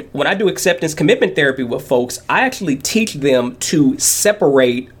 And when I do acceptance commitment therapy with folks, I actually teach them to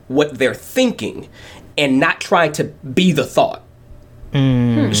separate what they're thinking and not try to be the thought. You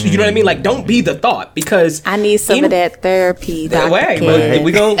know what I mean? Like, don't be the thought, because I need some of that therapy. But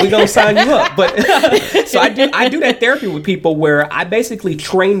we gonna sign you up. But so I do that therapy with people where I basically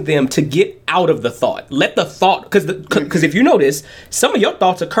train them to get out of the thought. Let the thought, because if you notice, some of your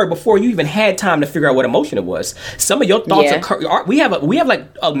thoughts occur before you even had time to figure out what emotion it was. Some of your thoughts occur. We have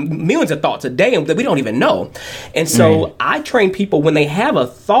like millions of thoughts a day that we don't even know. And so I train people, when they have a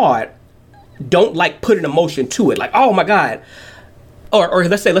thought, don't like put an emotion to it. Like, oh my God. Or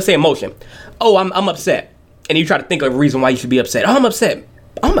let's say emotion. Oh, I'm upset. And you try to think of a reason why you should be upset. Oh, I'm upset.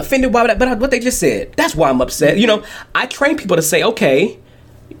 I'm offended by what they just said. That's why I'm upset. You know, I train people to say, okay,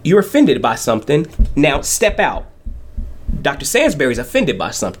 you're offended by something. Now step out. Dr. Sansbury's offended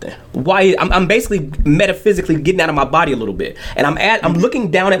by something. Why? I'm basically metaphysically getting out of my body a little bit. And I'm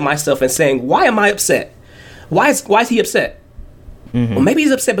looking down at myself and saying, why am I upset? Why is he upset? Well, maybe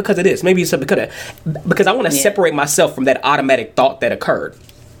he's upset because of this. Maybe he's upset because I want to separate myself from that automatic thought that occurred.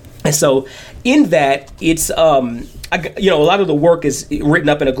 And so in that, it's, a lot of the work is written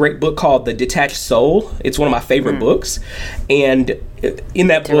up in a great book called The Detached Soul. It's one of my favorite books. And in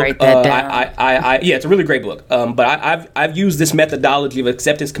that book, it's a really great book. But I've used this methodology of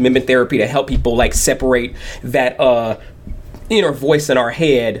acceptance commitment therapy to help people like separate that inner voice in our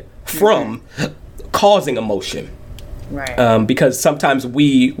head from causing emotion. Right. Because sometimes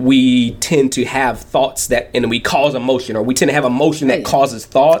we tend to have thoughts and we cause emotion, or we tend to have emotion that causes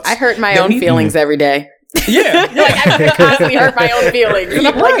thoughts. I hurt my own feelings every day. Yeah. Like, I constantly hurt my own feelings. And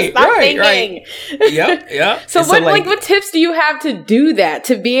I'm like, stop thinking. Yeah. So what tips do you have to do that,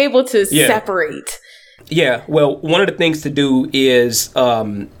 to be able to separate? Yeah. Well, one of the things to do is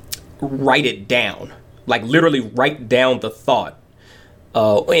write it down. Like, literally write down the thought.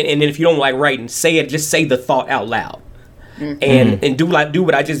 And if you don't like writing, say it. Just say the thought out loud. And do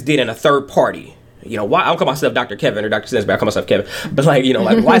what I just did in a third party. You know, why I don't call myself Dr. Kevin or Dr. Sansbury, I call myself Kevin. But like, you know,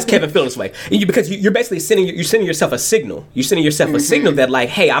 like, why is Kevin feeling this way? Because you're basically sending yourself a signal. You're sending yourself a signal that like,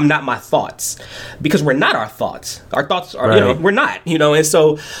 hey, I'm not my thoughts, because we're not our thoughts. Our thoughts are, we're not. You know, and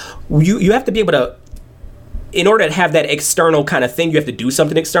so you have to be able to. In order to have that external kind of thing, you have to do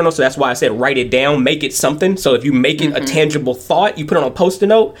something external. So that's why I said write it down, make it something. So if you make it a tangible thought, you put it on a Post-it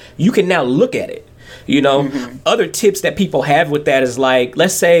note, you can now look at it. You know, other tips that people have with that is like,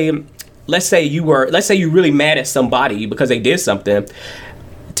 let's say you're really mad at somebody because they did something.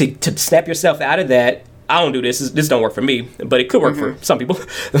 To snap yourself out of that, I don't do this. This don't work for me, but it could work for some people.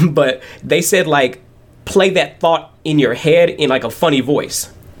 But they said like, play that thought in your head in like a funny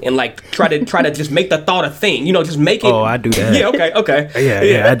voice. And like try to just make the thought a thing, you know, just make it. Oh, I do that. Yeah, okay.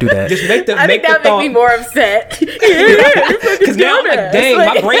 Yeah, I do that. Just make the I think that thought. Make me more upset. Because now I'm like, dang,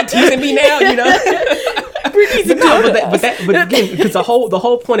 my brain teasing me now, you know. But again, because the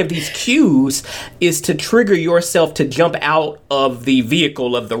whole point of these cues is to trigger yourself to jump out of the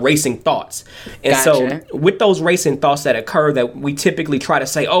vehicle of the racing thoughts. And so with those racing thoughts that occur, that we typically try to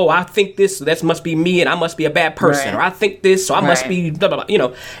say, oh, I think this, so that must be me, and I must be a bad person, or I think this, so I must be blah, blah, blah. You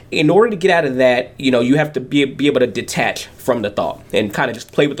know, in order to get out of that, you know, you have to be able to detach from the thought and kind of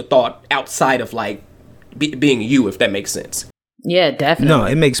just play with the thought outside of like being you, if that makes sense. Yeah, definitely. No,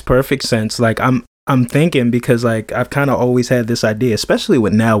 it makes perfect sense. Like I'm thinking, because like I've kind of always had this idea, especially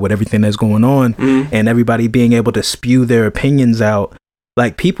with everything that's going on and everybody being able to spew their opinions out.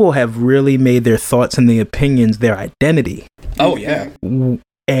 Like, people have really made their thoughts and the opinions their identity. Oh yeah.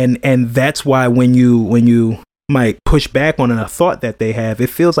 And that's why when you might push back on a thought that they have, it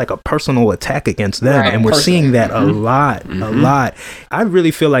feels like a personal attack against them. Right, and we're seeing that a lot. I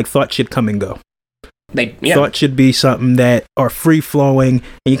really feel like thought should come and go. Thought should be something that are free flowing,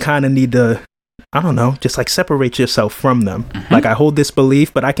 and you kind of need to, I don't know, just like separate yourself from them. Like, I hold this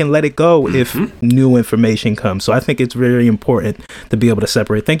belief, but I can let it go if new information comes. So I think it's very important to be able to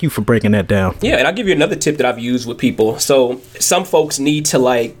separate. Thank you for breaking that down. Yeah, and I'll give you another tip that I've used with people. So some folks need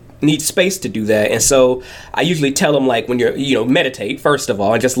space to do that. And so I usually tell them, like, when you're, meditate, first of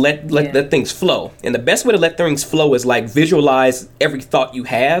all, and just let things flow. And the best way to let things flow is like visualize every thought you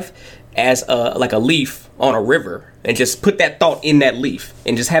have as a leaf on a river. and just put that thought in that leaf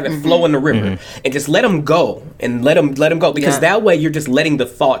and just have it flow in the river and just let them go and let them go, because that way you're just letting the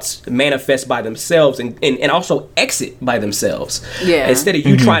thoughts manifest by themselves and also exit by themselves. Instead of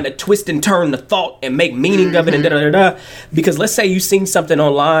you trying to twist and turn the thought and make meaning of it and da-da-da-da. Because let's say you've seen something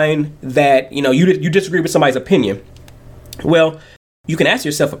online that, you know, you disagree with somebody's opinion. Well, you can ask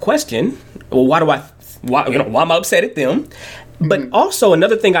yourself a question. Well, why am I upset at them? But also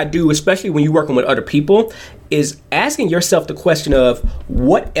another thing I do, especially when you're working with other people, is asking yourself the question of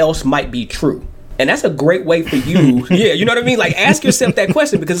what else might be true. And that's a great way for you. You know what I mean? Like, ask yourself that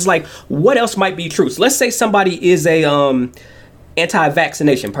question, because it's like, what else might be true? So let's say somebody is a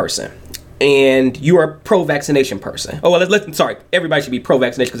anti-vaccination person, and you are a pro-vaccination person. Oh, well, sorry, everybody should be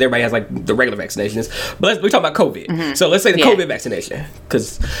pro-vaccination because everybody has like the regular vaccinations. But we're talking about COVID. So let's say the COVID vaccination,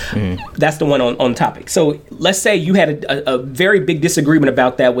 because that's the one on topic. So let's say you had a very big disagreement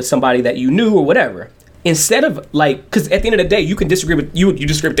about that with somebody that you knew or whatever. Instead of like, because at the end of the day, you can disagree with you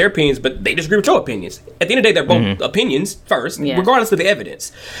disagree with their opinions, but they disagree with your opinions. At the end of the day, they're both opinions first, regardless of the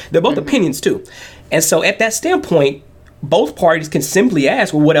evidence. They're both opinions too. And so at that standpoint, both parties can simply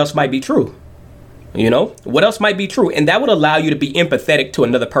ask, well, what else might be true? You know, what else might be true? And that would allow you to be empathetic to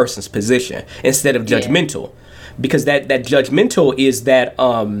another person's position instead of judgmental. Because that judgmental is that,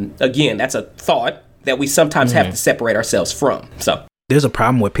 again, that's a thought that we sometimes have to separate ourselves from. So there's a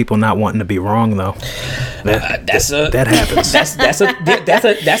problem with people not wanting to be wrong, though. That happens.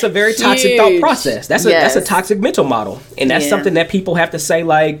 That's a very toxic thought process. That's a toxic mental model, and that's something that people have to say.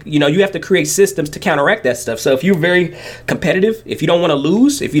 Like, you know, you have to create systems to counteract that stuff. So if you're very competitive, if you don't want to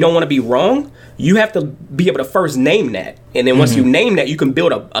lose, if you don't want to be wrong, you have to be able to first name that, and then once you name that, you can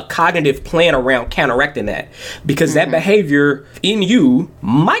build a cognitive plan around counteracting that, because that behavior in you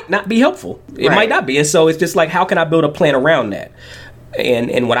might not be helpful. It might not be, and so it's just like, how can I build a plan around that?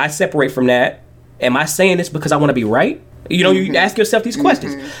 And when I separate from that, am I saying this because I want to be right? You know, you ask yourself these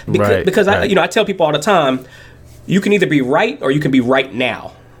questions. Because I tell people all the time, you can either be right or you can be right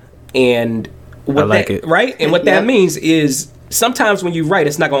now. And what that means is, sometimes when you're right,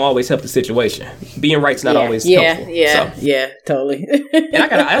 it's not going to always help the situation. Being right's not always helpful. Totally. And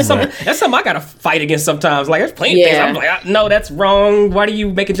that's something I got to fight against sometimes. Like, there's plenty of things I'm like, no, that's wrong. Why do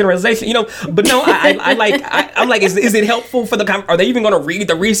you make a generalization? You know, but no, I'm like, is it helpful for are they even going to read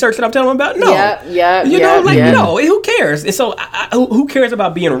the research that I'm telling them about? No. No, who cares? And so who cares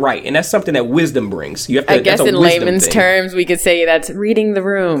about being right? And that's something that wisdom brings. You have to, I guess in layman's terms, we could say that's reading the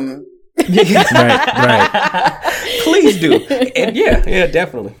room. Right. Please do. And yeah,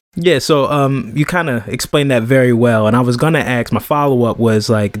 definitely. Yeah, so you kind of explained that very well, and I was going to ask, my follow-up was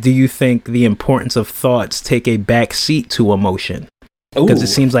like, do you think the importance of thoughts take a back seat to emotion? Because it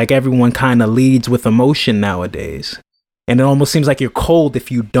seems like everyone kind of leads with emotion nowadays, and it almost seems like you're cold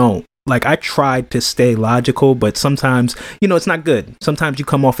if you don't. Like, I tried to stay logical, but sometimes, you know, it's not good. Sometimes you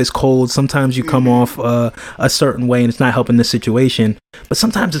come off as cold. Sometimes you come off a certain way, and it's not helping the situation. But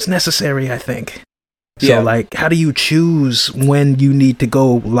sometimes it's necessary, I think. So, like, how do you choose when you need to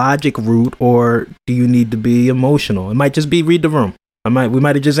go logic route, or do you need to be emotional? It might just be read the room. We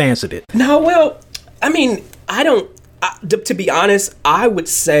might have just answered it. No, well, I mean, to be honest, I would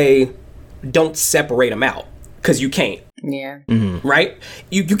say don't separate them out, because you can't. Yeah. Right?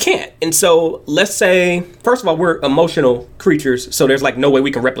 You can't. And so let's say, first of all, we're emotional creatures. So there's like no way we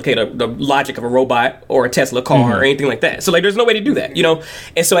can replicate the logic of a robot or a Tesla car or anything like that. So like, there's no way to do that, you know?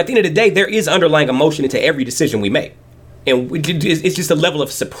 And so at the end of the day, there is underlying emotion into every decision we make. And it's just a level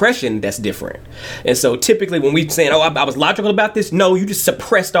of suppression that's different. And so typically when we saying, I was logical about this, no, you just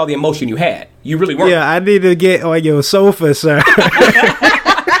suppressed all the emotion you had. You really weren't. Yeah, I need to get on your sofa, sir.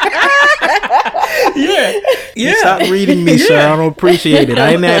 Yeah. Stop reading me, sir. I don't appreciate it.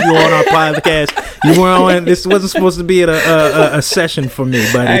 I didn't have you on our podcast. You weren't on. This wasn't supposed to be a session for me,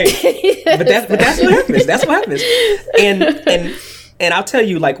 buddy. Hey, but that's what happens. That's what happens. And I'll tell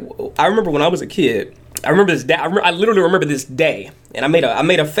you, like, I remember when I was a kid. I remember this day. I literally remember this day, and I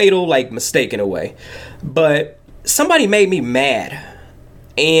made a fatal like mistake in a way. But somebody made me mad,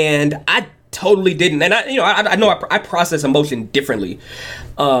 and I totally didn't. And I know I process emotion differently.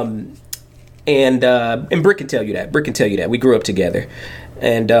 And Britt can tell you that. Britt can tell you that. We grew up together.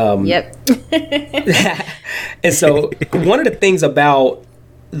 And yep. And so one of the things about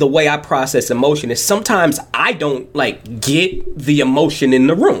the way I process emotion is sometimes I don't like get the emotion in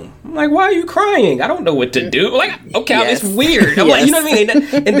the room. I'm like, why are you crying? I don't know what to do. Like, okay, it's weird. I'm like, you know what I mean?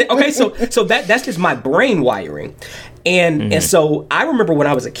 And then, okay, so that's just my brain wiring. And so I remember when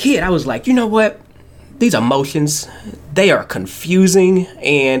I was a kid, I was like, you know what? These emotions, they are confusing,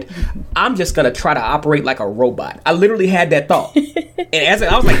 and I'm just going to try to operate like a robot. I literally had that thought. And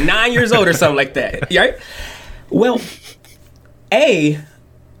I was like 9 years old or something like that, right? Well, I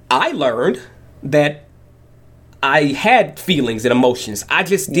learned that I had feelings and emotions. I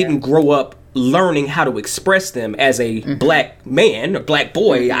just didn't grow up learning how to express them as a black man or black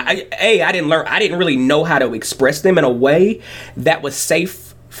boy. I didn't really know how to express them in a way that was safe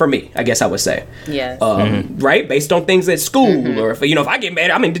for me, I guess I would say. Yes. Right? Based on things at school, or if I get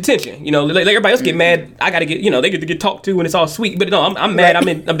mad, I'm in detention. Like everybody else get mad, I gotta get, they get to get talked to and it's all sweet. But no, I'm mad,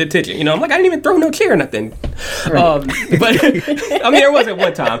 I'm detention. I'm like, I didn't even throw no chair or nothing. But I mean, there wasn't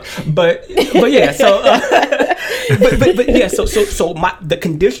one time. But yeah, so the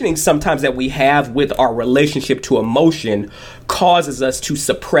conditioning sometimes that we have with our relationship to emotion causes us to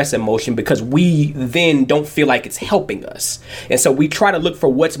suppress emotion because we then don't feel like it's helping us. And so we try to look for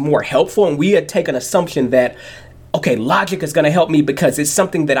what's more helpful, and we take an assumption that, okay, logic is going to help me because it's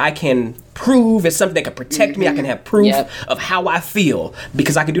something that I can prove, it's something that can protect me, I can have proof of how I feel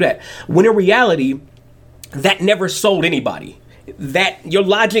because I can do that. When in reality, that never sold anybody. That your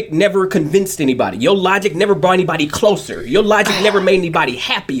logic never convinced anybody. Your logic never brought anybody closer. Your logic never made anybody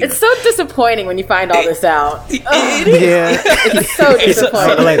happier. It's so disappointing when you find all this out. It is. Yeah. It's so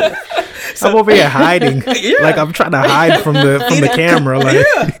disappointing. I'm over here hiding. Like I'm trying to hide from the camera. Like.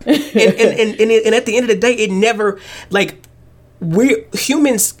 And at the end of the day, it never, we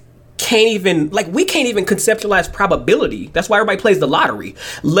humans can't even conceptualize probability. That's why everybody plays the lottery,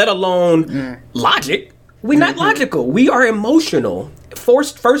 let alone logic. We're not logical. We are emotional,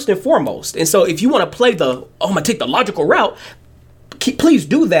 first and foremost. And so if you want to play I'm going to take the logical route, please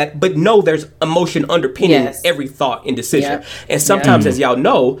do that. But know there's emotion underpinning every thought and decision. Yep. And sometimes, as y'all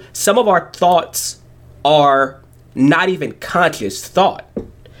know, some of our thoughts are not even conscious thought.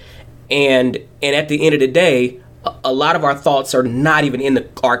 And at the end of the day, a lot of our thoughts are not even in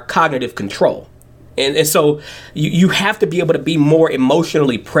our cognitive control. And so you have to be able to be more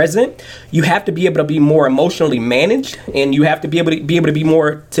emotionally present. You have to be able to be more emotionally managed, and you have to be able to be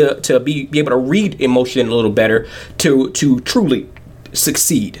more to be able to read emotion a little better to truly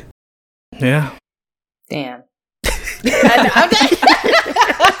succeed. Yeah. Damn.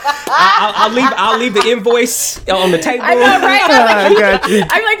 I'll leave the invoice on the table. I know, right? I got you.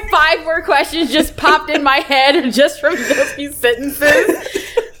 I'm like 5 more questions just popped in my head just from those few sentences.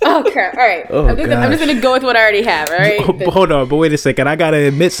 Oh crap! All right, I'm just gonna go with what I already have. All right. Hold on, but wait a second. I gotta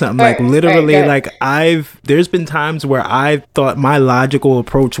admit something. There's been times where I thought my logical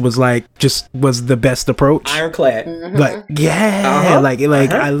approach was was the best approach. Ironclad.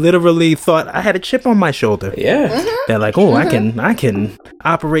 I literally thought I had a chip on my shoulder. Yeah. That I can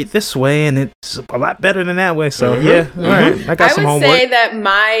operate this way, and it's a lot better than that way. So all right, I got some homework. I would say that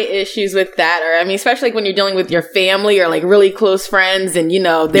my issues with that are, especially when you're dealing with your family or really close friends, and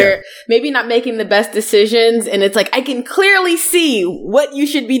they're maybe not making the best decisions, and it's I can clearly see what you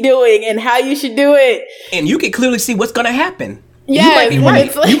should be doing and how you should do it, and you can clearly see what's going to happen. Yeah, you might be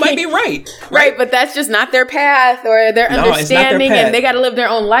right. You might be right. Right, but that's just not their path or their understanding, and they got to live their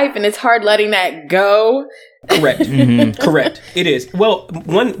own life, and it's hard letting that go. Correct. Correct. It is. Well,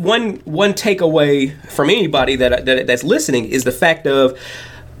 one takeaway from anybody that's listening is the fact of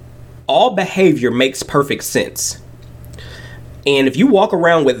all behavior makes perfect sense. And if you walk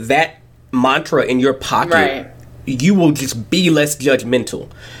around with that mantra in your pocket, you will just be less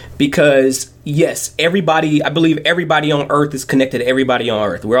judgmental. Because, yes, I believe everybody on Earth is connected to everybody on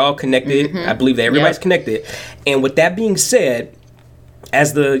Earth. We're all connected. I believe that everybody's connected. And with that being said,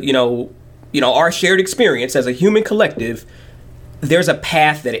 as our shared experience as a human collective, there's a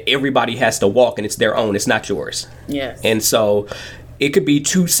path that everybody has to walk, and it's their own. It's not yours. Yes. And so it could be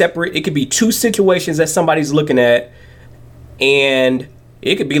two situations that somebody's looking at, and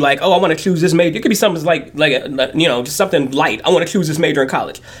it could be I want to choose this major. It could be something just something light. I want to choose this major in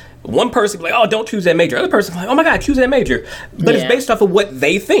college. One person oh, don't choose that major. Other person oh my God, choose that major. But it's based off of what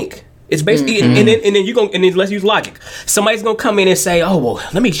they think. It's basically, and then let's use logic. Somebody's gonna come in and say, "Oh, well,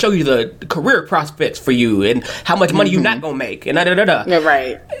 let me show you the career prospects for you and how much money you're not gonna make." And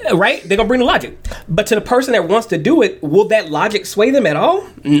Right. They're gonna bring the logic. But to the person that wants to do it, will that logic sway them at all?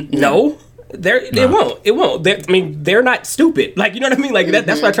 No. It won't. They're not stupid. You know what I mean?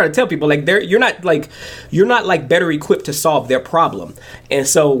 That's what I try to tell people. You're not better equipped to solve their problem. And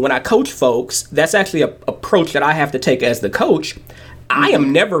so when I coach folks, that's actually a approach that I have to take as the coach. I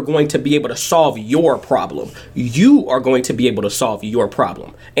am never going to be able to solve your problem. You are going to be able to solve your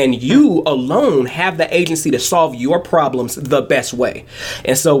problem. And you alone have the agency to solve your problems the best way.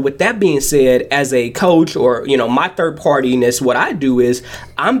 And so with that being said, as a coach or, my third partiness, what I do is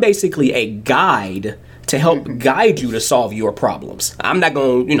I'm basically a guide to help guide you to solve your problems. I'm not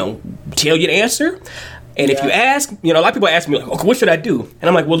going to, tell you the answer. And if you ask, a lot of people ask me, what should I do? And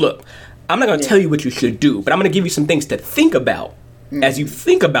I'm like, well, look, I'm not going to tell you what you should do, but I'm going to give you some things to think about as you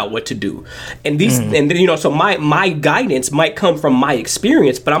think about what to do. And these, and then, you know, so my guidance might come from my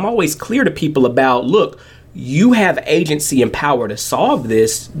experience, but I'm always clear to people about, look, you have agency and power to solve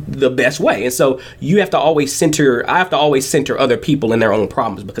this the best way. And so I have to always center other people in their own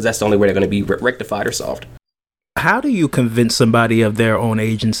problems, because that's the only way they're going to be rectified or solved. How do you convince somebody of their own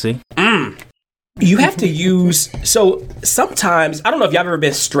agency? You have to use, so sometimes, I don't know if y'all have ever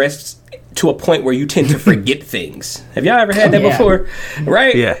been stressed to a point where you tend to forget things. Have y'all ever had that before?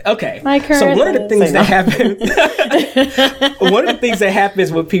 Right? Yeah. Okay. So one of the things that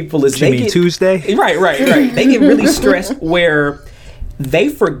happens with people is they get Tuesday? Right. They get really stressed where they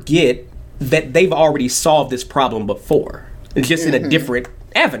forget that they've already solved this problem before. It's just in a different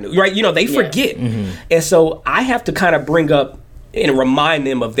avenue, right? You know, they forget. And so I have to kind of bring up and remind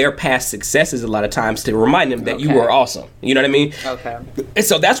them of their past successes a lot of times, to remind them that you were awesome. You know what I mean? Okay. And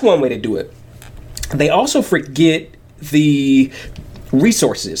so that's one way to do it. They also forget the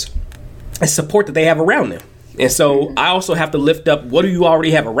resources and support that they have around them. And so I also have to lift up, what do you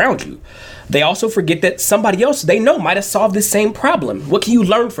already have around you? They also forget that somebody else they know might have solved this same problem. What can you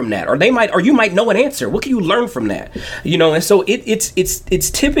learn from that? Or you might know an answer. What can you learn from that? You know, and so it's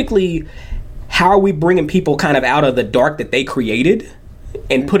typically, how are we bringing people kind of out of the dark that they created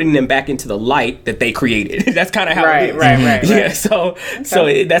and putting them back into the light that they created? That's kind of how it is. Right. Yeah, so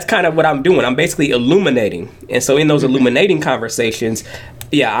that's kind of what I'm doing. I'm basically illuminating. And so in those illuminating conversations,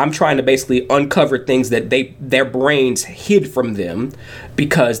 I'm trying to basically uncover things that their brains hid from them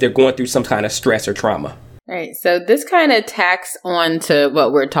because they're going through some kind of stress or trauma. Right. So this kind of tacks on to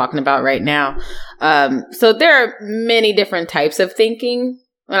what we're talking about right now. So there are many different types of thinking.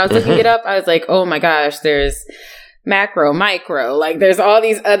 When I was looking it up, I was like, oh my gosh, there's macro, micro, like there's all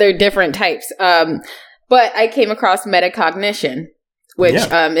these other different types. But I came across metacognition, which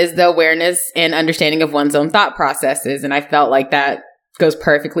is the awareness and understanding of one's own thought processes. And I felt like that goes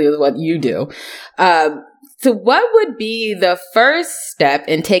perfectly with what you do. So what would be the first step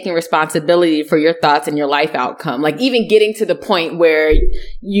in taking responsibility for your thoughts and your life outcome? Like even getting to the point where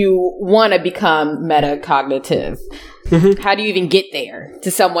you want to become metacognitive. How do you even get there to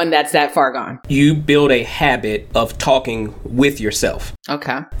someone that's that far gone? You build a habit of talking with yourself.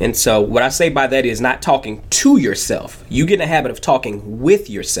 Okay. And so what I say by that is not talking to yourself. You get in a habit of talking with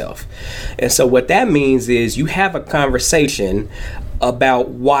yourself. And so what that means is you have a conversation about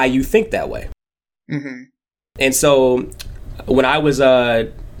why you think that way. And so when I was,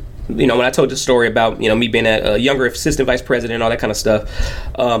 when I told the story about, me being a younger assistant vice president and all that kind of stuff,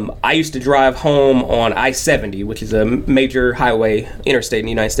 I used to drive home on I-70, which is a major highway interstate in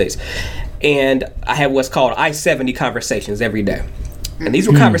the United States. And I had what's called I-70 conversations every day. And these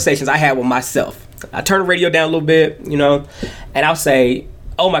were conversations I had with myself. I turn the radio down a little bit, and I'll say,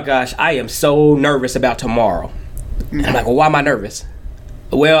 oh my gosh, I am so nervous about tomorrow. And I'm like, well, why am I nervous?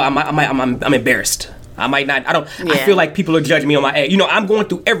 Well, I'm embarrassed. I might not, I feel like people are judging me on my age. I'm going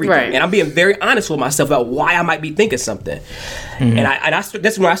through everything. And I'm being very honest with myself about why I might be thinking something. And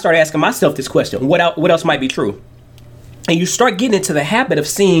that's when I started asking myself this question. What else might be true? And you start getting into the habit of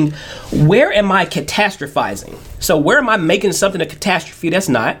seeing, where am I catastrophizing? So where am I making something a catastrophe that's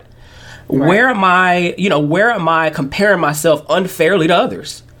not? Where am I comparing myself unfairly to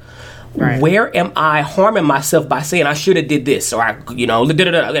others? Where am I harming myself by saying I should have did this, or all those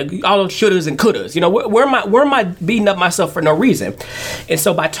shouldas and couldas? Where am I beating up myself for no reason? And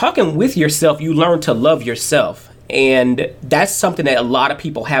so by talking with yourself, you learn to love yourself, and that's something that a lot of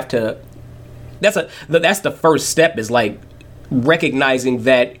people have to. That's the first step, is like recognizing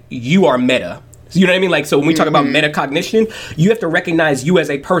that you are meta. You know what I mean? Like, so when we talk about metacognition, you have to recognize you as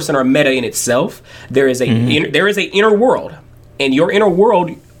a person are meta in itself. There is there is a inner world, and your inner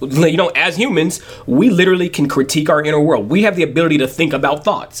world. As humans, we literally can critique our inner world. We have the ability to think about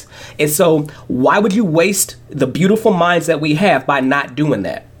thoughts. And so why would you waste the beautiful minds that we have by not doing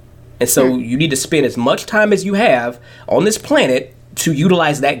that? And so you need to spend as much time as you have on this planet to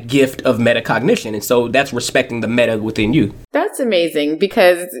utilize that gift of metacognition. And so that's respecting the meta within you. That's amazing,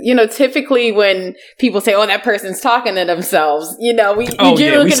 because, typically when people say, oh, that person's talking to themselves, we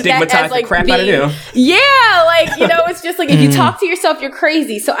stigmatize the crap out of them. Yeah, it's just like, if you talk to yourself, you're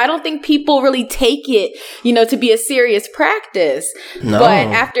crazy. So I don't think people really take it, to be a serious practice. No. But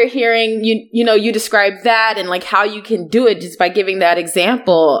after hearing you describe that and like how you can do it just by giving that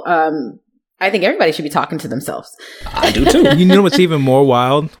example, I think everybody should be talking to themselves. I do too. You know what's even more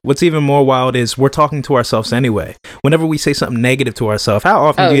wild? What's even more wild is we're talking to ourselves anyway. Whenever we say something negative to ourselves, how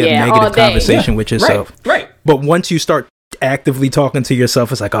often do you have a negative conversation with yourself? Right. But once you start actively talking to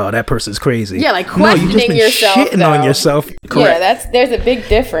yourself. It's like, oh, that person's crazy. Yeah, like questioning you just been yourself, shitting on yourself. Correct. Yeah, there's a big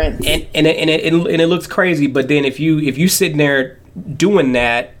difference. And it looks crazy, but then if you sitting there doing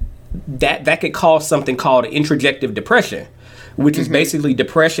that could cause something called introjective depression, which is basically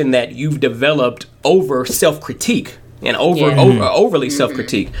depression that you've developed over self-critique and overly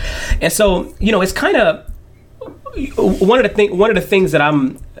self-critique. And so, it's kind of one of the things that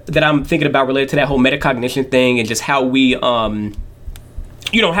I'm thinking about related to that whole metacognition thing, and just how we how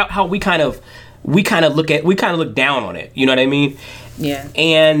we kind of look down on it, you know what I mean? Yeah.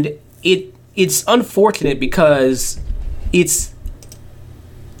 And it's unfortunate because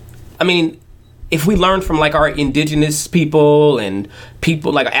if we learn from like our indigenous people and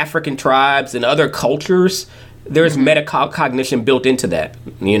people like African tribes and other cultures, there's metacognition built into that,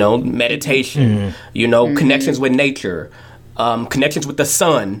 meditation, connections with nature, connections with the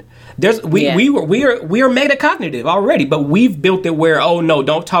sun. We are metacognitive already, but we've built it where, oh no,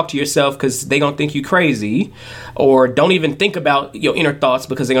 don't talk to yourself because they gonna think you crazy, or don't even think about your inner thoughts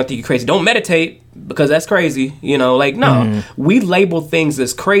because they gonna think you crazy. Don't meditate because that's crazy. We label things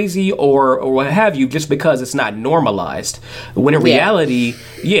as crazy or what have you just because it's not normalized. When in reality,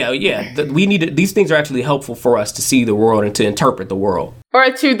 we need these things are actually helpful for us to see the world and to interpret the world. Or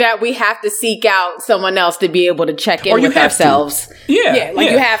to that we have to seek out someone else to be able to check in with ourselves. You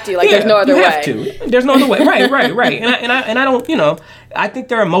have to. There's no other way. There's no other way. Right. And I don't. I think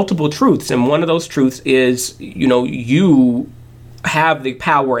there are multiple truths, and one of those truths is you have the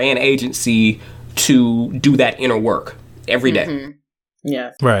power and agency to do that inner work every day.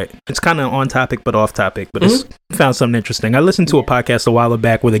 Yeah. Right. It's kind of on topic, but off topic, but it's found something interesting. I listened to a podcast a while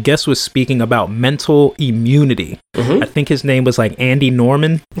back where the guest was speaking about mental immunity. I think his name was like Andy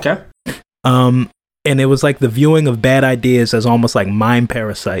Norman. Okay. And it was like the viewing of bad ideas as almost like mind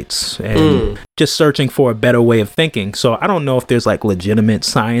parasites and just searching for a better way of thinking. So I don't know if there's like legitimate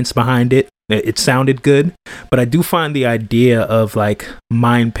science behind it. It sounded good, but I do find the idea of like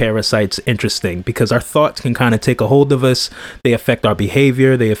mind parasites interesting because our thoughts can kind of take a hold of us. They affect our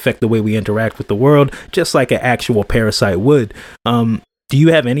behavior. They affect the way we interact with the world, just like an actual parasite would. Do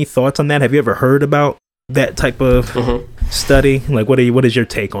you have any thoughts on that? Have you ever heard about that type of study? Like, what is your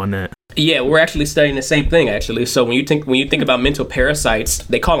take on that? Yeah, we're actually studying the same thing, actually. So when you think about mental parasites,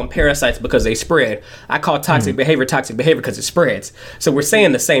 they call them parasites because they spread. I call toxic behavior because it spreads. So we're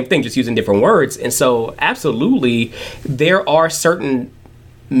saying the same thing, just using different words. And so absolutely, there are certain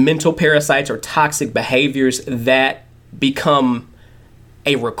mental parasites or toxic behaviors that become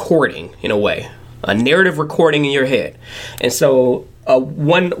a recording in a way, a narrative recording in your head. And so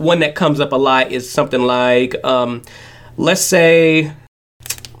one that comes up a lot is something like, let's say,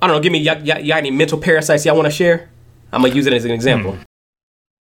 I don't know, give me y'all any mental parasites y'all want to share? I'm going to use it as an example.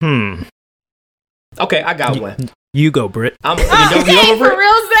 Okay, I got one. You go, Britt. For real, Zay?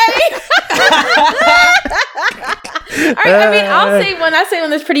 I'll say one. I say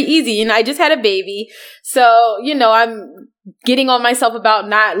one that's pretty easy. I just had a baby. So, I'm getting on myself about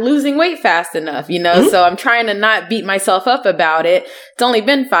not losing weight fast enough, so I'm trying to not beat myself up about it. It's only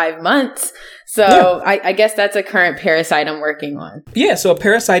been 5 months. So I guess that's a current parasite I'm working on. Yeah. So a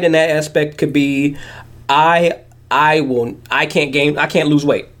parasite in that aspect could be, I can't lose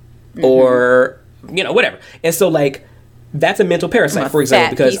weight or, whatever. And so like, that's a mental parasite, for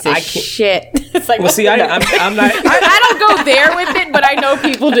example, because I can't. Shit. It's like, well, see, I'm not. I don't go there with it, but I know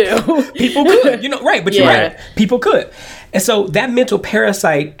people do. People could, right? But you're right. People could. And so that mental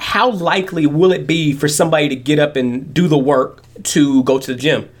parasite, how likely will it be for somebody to get up and do the work to go to the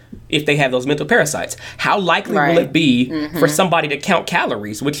gym if they have those mental parasites? How likely will it be for somebody to count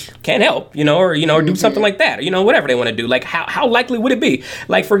calories, which can help, or do something like that, or, whatever they want to do? Like, how likely would it be?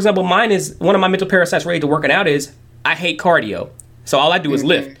 Like, for example, mine is one of my mental parasites related to working out is I hate cardio. So all I do is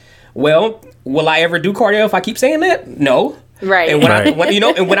lift. Well, will I ever do cardio if I keep saying that? No. Right. And when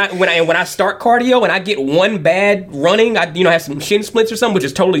I start cardio and I get one bad running, I have some shin splints or something, which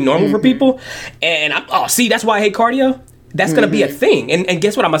is totally normal for people. And that's why I hate cardio. That's going to be a thing. And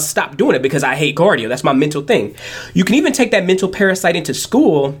guess what? I'm going to stop doing it because I hate cardio. That's my mental thing. You can even take that mental parasite into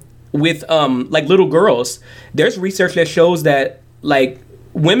school with like little girls. There's research that shows that like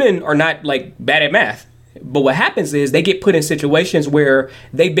women are not like bad at math. But what happens is they get put in situations where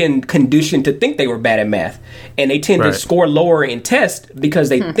they've been conditioned to think they were bad at math. And they tend to score lower in tests because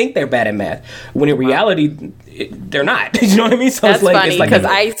they think they're bad at math. When in reality, they're not. You know what I mean? So that's funny because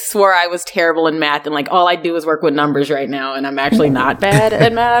I swore I was terrible in math. And like all I do is work with numbers right now. And I'm actually not bad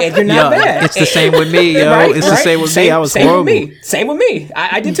at math. And you're not bad. It's the same with me, yo. It's the same with me. I was horrible. Same with me.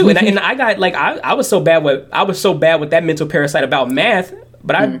 I did too. And I got like, I was so bad with that mental parasite about math.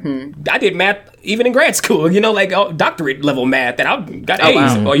 but I did math even in grad school, like doctorate level math, and I got A's.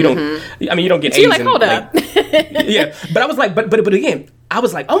 Wow. Or you don't, I mean, you don't get So A's. you're like, hold up. Yeah, but I was like, but again, I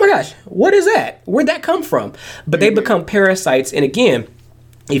was like, oh my gosh, what is that? Where'd that come from? But they become parasites, and again,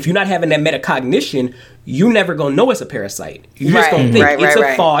 if you're not having that metacognition, you never gonna know it's a parasite. You just gonna think it's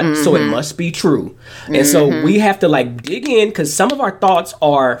a thought, so it must be true. And so we have to like dig in, because some of our thoughts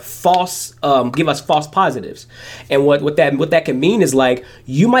are false, give us false positives. And what that can mean is like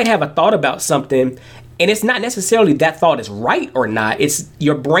you might have a thought about something, and it's not necessarily that thought is right or not. It's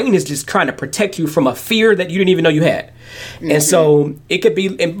your brain is just trying to protect you from a fear that you didn't even know you had. And so it could be,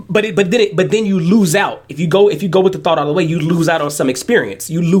 but then you lose out. If you go with the thought all the way, you lose out on some experience.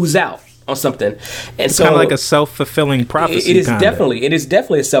 You lose out on something. And it's so kind of like a self-fulfilling prophecy. It is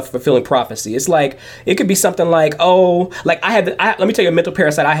definitely a self-fulfilling prophecy. It's like, it could be something like, let me tell you a mental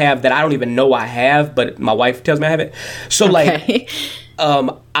parasite I have that I don't even know I have, but my wife tells me I have it. So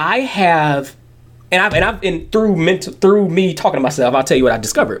I have, and through me talking to myself, I'll tell you what I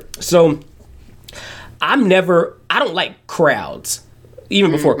discovered. So I don't like crowds, even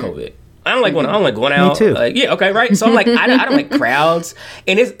before COVID. I don't like going out. Me too. Right. So I'm like, I don't like crowds,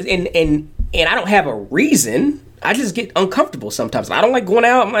 and I don't have a reason. I just get uncomfortable sometimes. I don't like going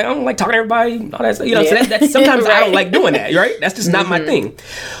out. I don't like talking to everybody. All that stuff. So that's sometimes I don't like doing that. Right. That's just not my thing.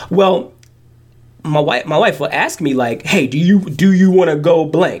 Well, my wife will ask me like, hey, do you want to go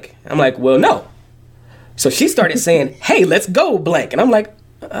blank? I'm like, well, no. So she started saying, hey, let's go blank. And I'm like,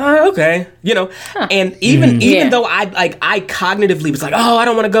 okay, and even though I cognitively was like, oh, I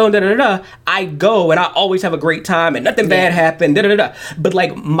don't want to go, I go, and I always have a great time, and nothing bad happened, But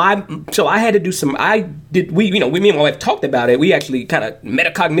like so I had to do me and my wife talked about it. We actually kind of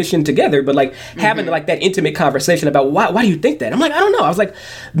metacognition together, but like having like that intimate conversation about why do you think that? I'm like, I don't know. I was like,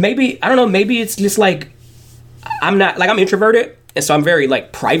 maybe it's just like I'm introverted. And so I'm very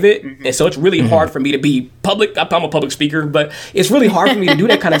like private, and so it's really hard for me to be public. I'm a public speaker, but it's really hard for me to do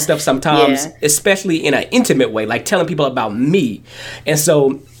that kind of stuff sometimes, especially in an intimate way, like telling people about me. And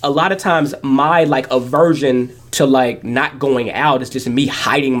so a lot of times my like aversion to like not going out is just me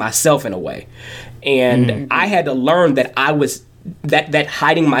hiding myself in a way. And I had to learn that I was that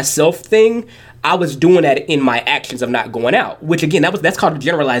hiding myself thing. I was doing that in my actions of not going out, which again, that's called a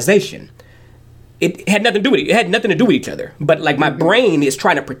generalization. It had nothing to do with it. It had nothing to do with each other. But like my brain is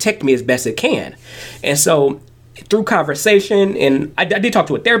trying to protect me as best it can. And so through conversation, and I did talk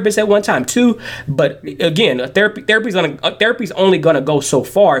to a therapist at one time too. But again, therapy's only gonna go so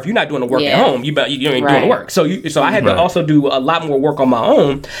far. If you're not doing the work at home, you ain't doing the work. So I had to also do a lot more work on my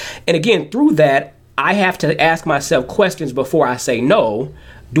own. And again, through that, I have to ask myself questions before I say no.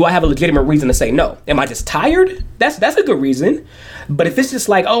 Do I have a legitimate reason to say no? Am I just tired? That's a good reason. But if it's just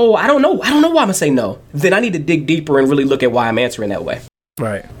like, oh, I don't know why I'm gonna say no, then I need to dig deeper and really look at why I'm answering that way.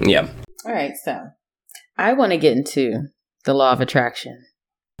 Right. Yeah. All right. So I want to get into the law of attraction.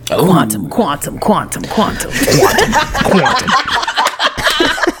 Oh. Quantum.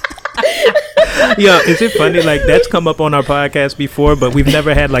 Yo, is it funny? Like that's come up on our podcast before, but we've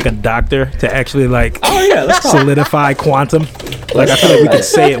never had like a doctor to actually like solidify quantum. Like I feel like we can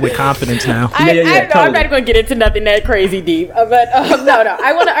say it with confidence now. I don't know. Totally. I'm not going to get into nothing that crazy deep, but no.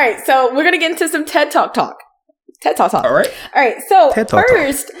 I want to. All right, so we're going to get into some TED Talk. TED Talk. All right. So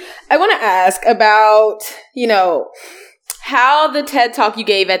first, I want to ask about how the TED Talk you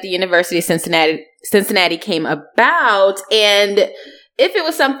gave at the University of Cincinnati came about, and if it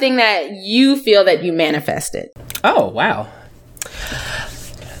was something that you feel that you manifested. Oh, wow.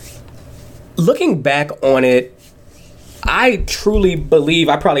 Looking back on it, I truly believe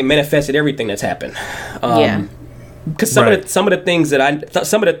I probably manifested everything that's happened. Because some of the things that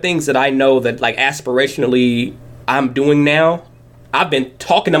I know that like aspirationally I'm doing now, I've been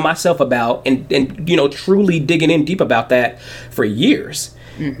talking to myself about and truly digging in deep about that for years.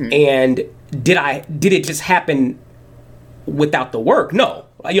 And did it just happen without the work? No.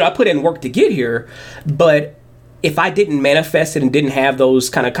 I put in work to get here, but if I didn't manifest it and didn't have those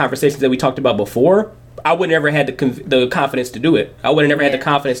kind of conversations that we talked about before, I would never had the confidence to do it. I would have never had the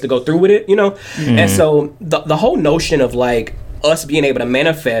confidence to go through with it, And so the whole notion of like us being able to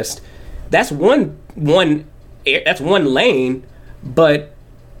manifest, that's one lane, but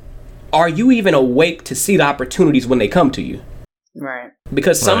are you even awake to see the opportunities when they come to you? Right.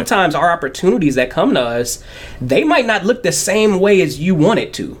 Because sometimes our opportunities that come to us, they might not look the same way as you want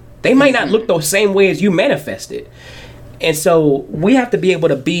it to. They might not look the same way as you manifested. And so we have to be able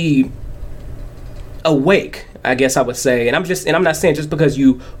to be awake, I guess I would say. And I'm not saying just because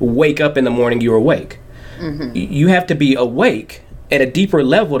you wake up in the morning, you're awake. You have to be awake at a deeper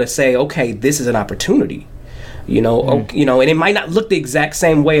level to say, okay, this is an opportunity. or, and it might not look the exact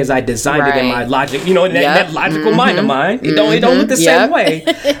same way as I designed it in my logic, in that logical mind of mine. It don't look the same way.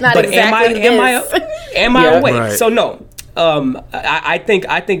 Not but exactly am I awake? Right. So no. I think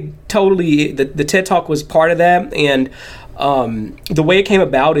totally the TED Talk was part of that, and the way it came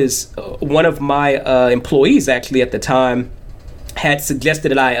about is one of my employees actually at the time had suggested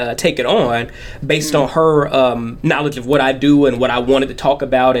that I take it on based on her knowledge of what I do and what I wanted to talk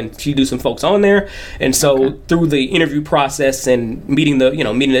about, and she do some folks on there. And so through the interview process and meeting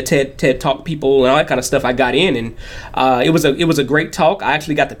the TED Talk people and all that kind of stuff, I got in, and it was a great talk. I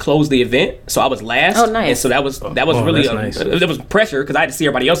actually got to close the event, so I was last. Oh, nice! And so that was really nice. There was pressure because I had to see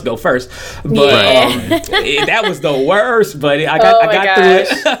everybody else go first. But that was the worst. But I got through it.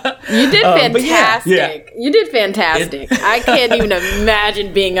 You did fantastic. You did fantastic. I can't even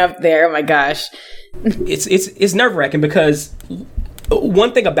imagine being up there. Oh my gosh. It's nerve-wracking because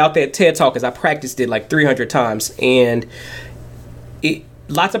one thing about that TED Talk is I practiced it like 300 times, and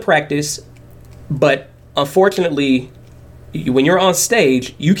lots of practice, but unfortunately when you're on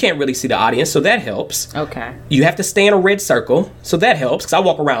stage, you can't really see the audience, so that helps. Okay. You have to stay in a red circle, so that helps, because I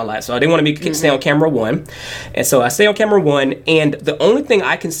walk around a lot, so I didn't want me to stay on camera one. And so I stay on camera one, and the only thing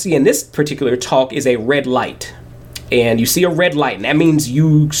I can see in this particular talk is a red light. And you see a red light, and that means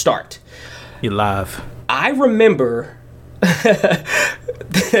you start. You're live. I remember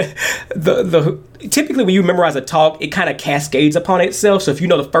typically when you memorize a talk, it kind of cascades upon itself. So if you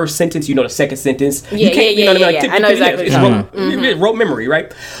know the first sentence, you know the second sentence. I know exactly. It's rote memory,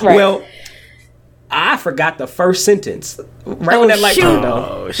 right? Well, I forgot the first sentence right when that light turned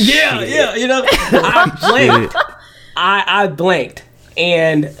on. I blanked. I blanked,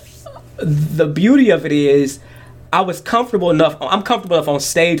 and the beauty of it is, I'm comfortable enough on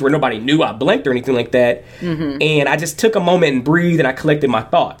stage where nobody knew I blinked or anything like that. And I just took a moment and breathed, and I collected my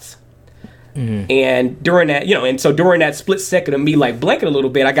thoughts. And during that, during that split second of me like blinking a little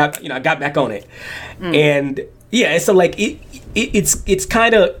bit, I got back on it. And and so like it's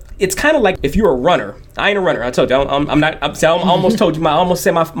kind of like if you're a runner. I ain't a runner. I told you I almost told you I almost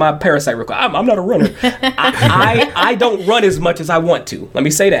said my parasite real quick. I'm not a runner. I don't run as much as I want to. Let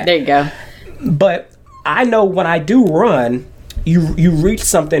me say that. There you go. But I know when I do run, you reach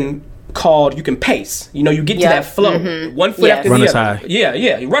something called, you can pace. You get to that flow. One foot after runner's the other. High.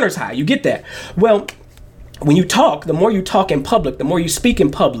 Yeah, runner's high. You get that. Well, when you talk, the more you talk in public, the more you speak in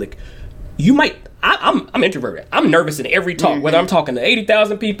public, you might. I'm introverted. I'm nervous in every talk, whether I'm talking to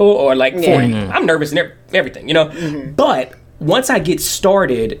 80,000 people or like 40. I'm nervous in everything, But once I get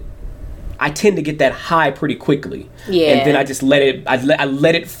started, I tend to get that high pretty quickly. Yeah. And then I just let it. I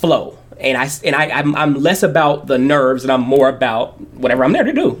let it flow. And I'm less about the nerves, and I'm more about whatever I'm there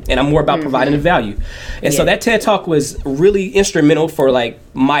to do, and I'm more about providing the value. And so that TED Talk was really instrumental for like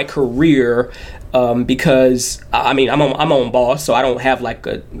my career, because I'm my own boss, so I don't have like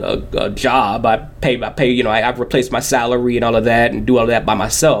a job. I pay. I've replaced my salary and all of that, and do all of that by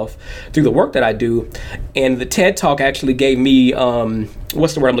myself through the work that I do. And the TED Talk actually gave me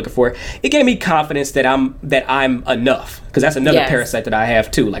what's the word I'm looking for? It gave me confidence that I'm enough, because that's another parasite that I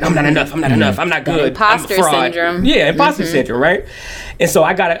have too. Like I'm not enough. I'm not good. Imposter syndrome. Yeah, imposter syndrome, right? And so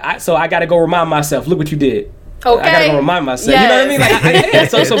I gotta go remind myself. Look what you did. Okay. I gotta go remind myself. You know what I mean? Like,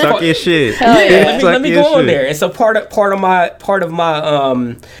 so talk your shit. Let me go on there. And so part of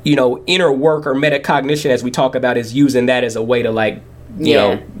my inner work or metacognition, as we talk about, is using that as a way to like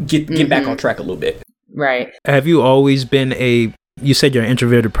get back on track a little bit. Right. Have you always been you said you're an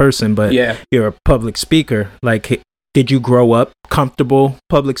introverted person, but you're a public speaker. Like, did you grow up comfortable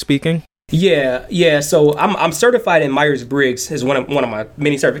public speaking? Yeah. So I'm certified in Myers-Briggs as one of my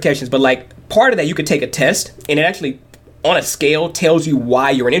many certifications. But like part of that, you could take a test, and it actually on a scale tells you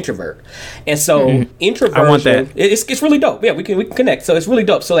why you're an introvert. And so introversion, I want that. It's really dope. Yeah, we can connect. So it's really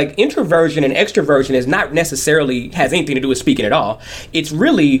dope. So like introversion and extroversion is not necessarily has anything to do with speaking at all. It's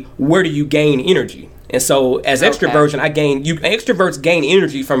really, where do you gain energy? And so as extroversion, extroverts gain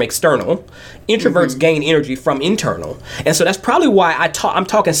energy from external, introverts gain energy from internal. And so that's probably why I'm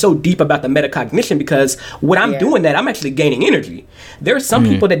talking so deep about the metacognition, because when I'm doing that, I'm actually gaining energy. There are some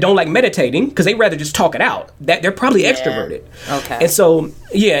people that don't like meditating because they rather just talk it out. That they're probably extroverted. Okay. And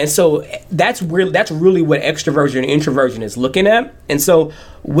so that's really what extroversion and introversion is looking at. And so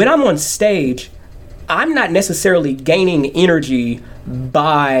when I'm on stage, I'm not necessarily gaining energy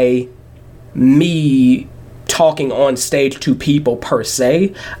by me talking on stage to people per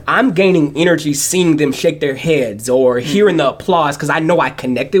se. I'm gaining energy seeing them shake their heads or hearing the applause because I know I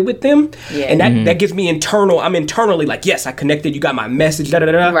connected with them. Yeah. And that gives me I'm internally like, yes, I connected, you got my message,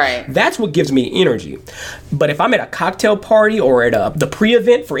 Right. That's what gives me energy. But if I'm at a cocktail party or at the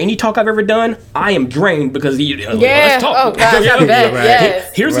pre-event for any talk I've ever done, I am drained because let's talk. Oh gosh, I bet.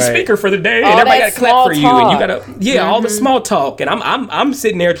 Yes. Here's the speaker for the day, All and everybody that got to clap for you, small and you talk. gotta all the small talk, and I'm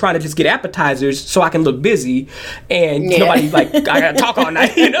sitting there trying to just get appetizers so I can look busy, and nobody's like, I gotta talk all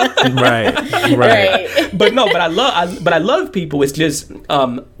night, you know? Right. But I love people. It's just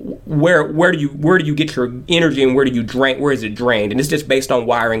where do you get your energy and where is it drained, and it's just based on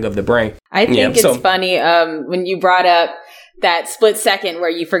wiring of the brain. I think it's funny when you brought up that split second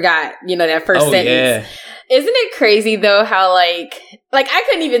where you forgot, that first sentence. Yeah. Isn't it crazy though how like I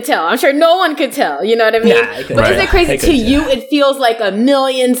couldn't even tell. I'm sure no one could tell, you know what I mean? But isn't it crazy to you? It feels like a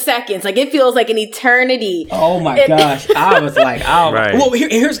million seconds. Like it feels like an eternity. Oh my gosh. I was like, well,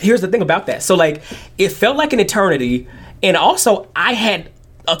 here's the thing about that. So like it felt like an eternity, and also I had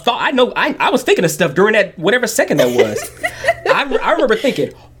a thought. I was thinking of stuff during that whatever second that was. I remember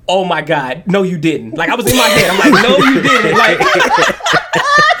thinking, oh my God, no you didn't. Like I was in my head. I'm like, no you didn't. Like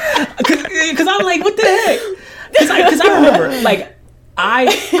because I'm like, what the heck? Because I remember, like,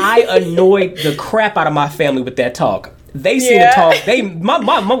 I annoyed the crap out of my family with that talk. They seen the talk.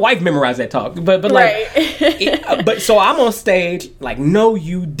 My wife memorized that talk, but like, but so I'm on stage, like, no,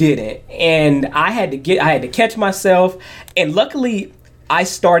 you didn't, and I had to catch myself, and luckily I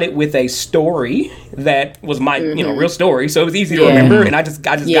started with a story that was my real story, so it was easy to remember, and I just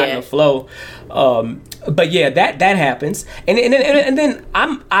got in the flow. But yeah, that happens, and then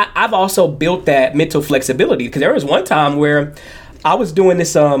I've also built that mental flexibility, because there was one time where I was doing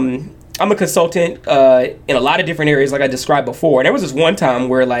this. I'm a consultant in a lot of different areas, like I described before, and there was this one time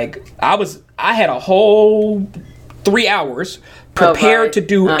where like I had a whole 3 hours prepared to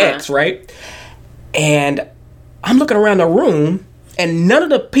do X, right? And I'm looking around the room, and none of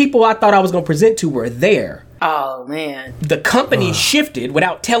the people I thought I was going to present to were there. Oh, man. The company shifted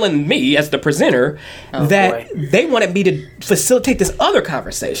without telling me as the presenter they wanted me to facilitate this other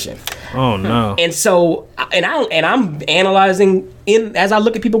conversation. Oh, no. And so, I'm analyzing as I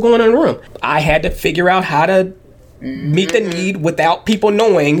look at people going in the room. I had to figure out how to meet the need without people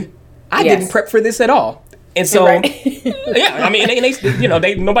knowing I didn't prep for this at all. And so, yeah, I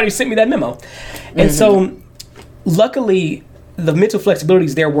mean, nobody sent me that memo. And so, luckily, the mental flexibility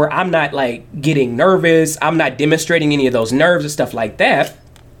is there where I'm not like getting nervous. I'm not demonstrating any of those nerves and stuff like that.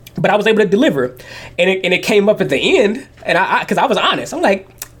 But I was able to deliver, and it came up at the end, and because I was honest, I'm like,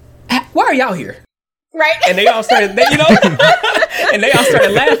 why are y'all here? Right. And they all started, and they all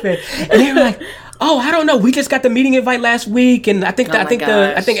started laughing, and they were like, oh, I don't know. We just got the meeting invite last week, and I think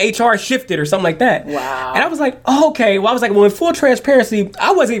HR shifted or something like that. Wow. And I was like, oh, okay. Well, I was like, well, in full transparency,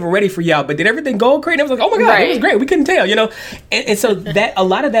 I wasn't even ready for y'all, but did everything go great? And I was like, oh my God, it was great. We couldn't tell, And so that a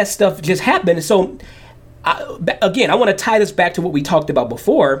lot of that stuff just happened. And so again, I want to tie this back to what we talked about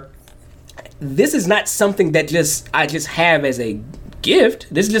before. This is not something that I just have as a gift.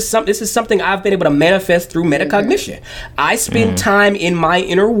 This is something I've been able to manifest through metacognition. I spend time in my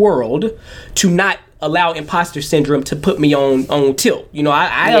inner world to not allow imposter syndrome to put me on tilt.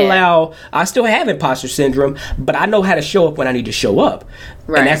 I still have imposter syndrome, but I know how to show up when I need to show up.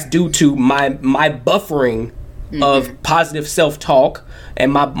 Right. And that's due to my buffering of positive self-talk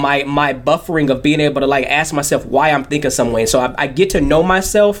and my buffering of being able to like ask myself why I'm thinking some way. So I get to know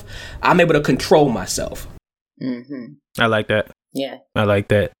myself. I'm able to control myself. I like that. Yeah. I like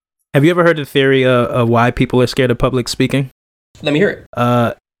that. Have you ever heard the theory of why people are scared of public speaking? Let me hear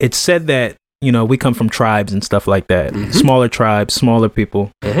it. It's said that, we come from tribes and stuff like that. Smaller tribes, smaller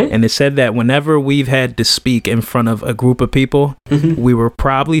people. And it said that whenever we've had to speak in front of a group of people, we were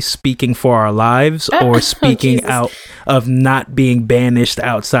probably speaking for our lives or speaking out of not being banished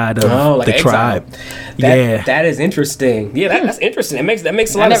outside of like the tribe. That is interesting. Yeah, that's interesting. That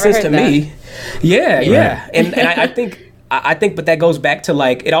makes a lot of sense to me. Yeah. And I think, but that goes back to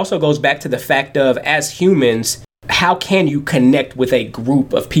it also goes back to the fact of, as humans, how can you connect with a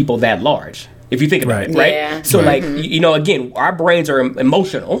group of people that large? If you think about it, right? Yeah. So again, our brains are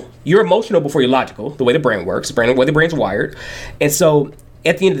emotional. You're emotional before you're logical, the way the brain works, the way the brain's wired. And so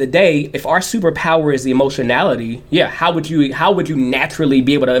at the end of the day, if our superpower is the emotionality, how would you naturally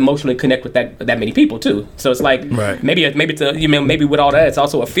be able to emotionally connect with that many people too? So it's like maybe with all that, it's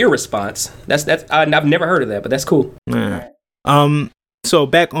also a fear response. That's I've never heard of that, but that's cool. Yeah. So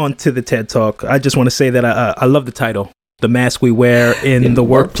back on to the TED Talk. I just want to say that I love the title. the mask we wear in the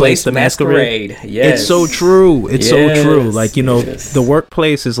workplace, the masquerade. Yes. It's so true. It's so true. Like, you know, the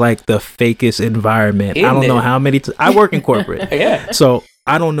workplace is like the fakest environment. Isn't I don't know it? how many I work in corporate. Yeah. So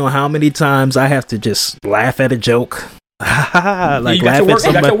I don't know how many times I have to just laugh at a joke. Like you laugh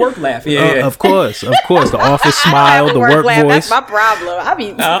got at your work laugh. Yeah. Of course. The office smile, the work laugh. voice. That's my problem. I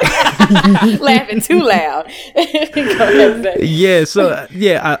be laughing too loud. Go ahead, Zay. Yeah, so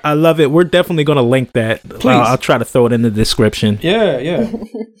I love it. We're definitely going to link that. I'll try to throw it in the description. Yeah.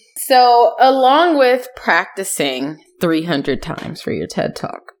 So, along with practicing 300 times for your TED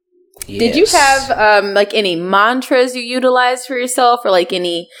Talk, did you have like any mantras you utilized for yourself, or like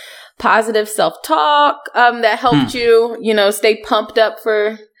any positive self-talk that helped you, you know, stay pumped up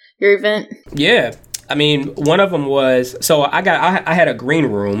for your event? Yeah. I mean, one of them was, so I had a green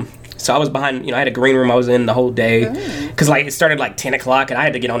room. So I was behind, you know, I had a green room I was in the whole day. Because, like, it started, like, 10 o'clock, and I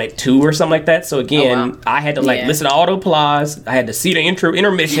had to get on at 2 or something like that. So, again, I had to, like, listen to all the applause. I had to see the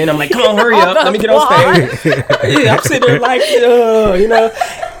intermission. I'm like, come on, hurry up. Let me get on stage. Yeah, I'm sitting there like, you know.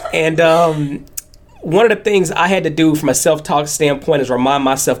 And one of the things I had to do from a self-talk standpoint is remind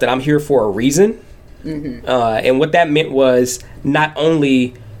myself that I'm here for a reason. And what that meant was not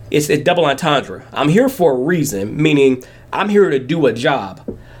only, it's a double entendre. I'm here for a reason, meaning I'm here to do a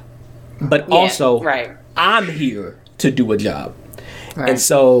job. But also, I'm here to do a job. And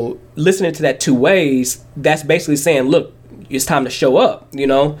so listening to that two ways, that's basically saying, look, it's time to show up, you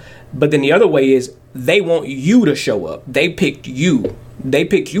know? But then the other way is they want you to show up. They picked you. They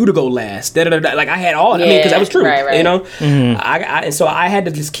picked you to go last. Like I had all, I mean, because that was true, you know? And so I had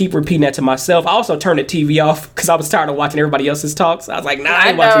to just keep repeating that to myself. I also turned the TV off because I was tired of watching everybody else's talks. I was like, nah, I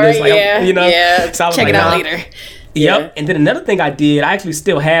ain't watching this. Like, you know? So I was check it out later. Yep. And then another thing I did, I actually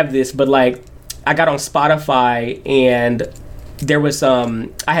still have this, but like I got on Spotify and there was I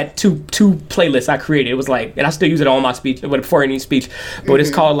had two playlists I created. It was like, and I still use it on my speech before any speech, but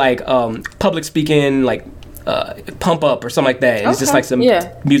it's called like public speaking, like pump up or something like that. And it's just like some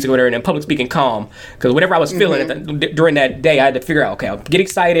music or whatever, and then public speaking calm, because whatever I was feeling during that day, I had to figure out, okay, I'll get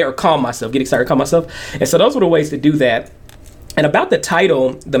excited or calm myself, and so those were the ways to do that. And about the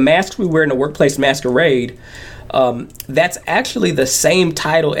title, The Masks We Wear in the Workplace Masquerade, that's actually the same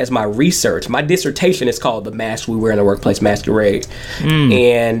title as my research. My dissertation is called The Masks We Wear in the Workplace Masquerade.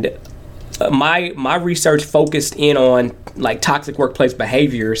 And my research focused in on like toxic workplace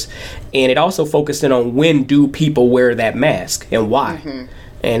behaviors, and it also focused in on when do people wear that mask and why.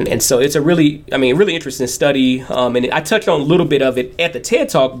 And so it's a really interesting study. And I touched on a little bit of it at the TED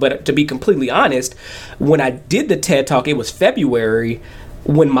Talk, but to be completely honest, when I did the TED Talk, it was February.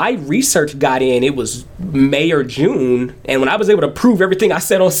 When my research got in, it was May or June, and when I was able to prove everything I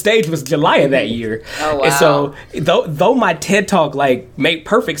said on stage was July of that year. Oh, wow. And so, though my TED Talk like made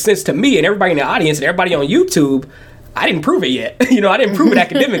perfect sense to me and everybody in the audience and everybody on YouTube, I didn't prove it yet. You know, I didn't prove it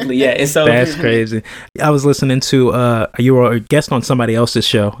academically yet. And so that's crazy. I was listening to you were a guest on somebody else's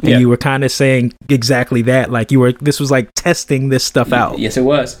show, and you were kind of saying exactly that. Like this was like testing this stuff out. Yes, it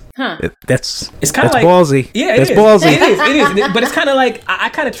was. That's like, ballsy. Yeah, that's ballsy. It is. But it's kind of like I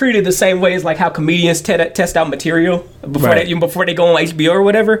kind of treat it the same way as like how comedians test out material before they go on HBO or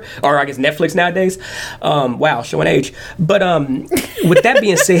whatever, or I guess Netflix nowadays. Wow, showing age. But with that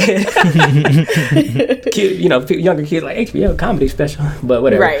being said, younger kids like HBO comedy special, but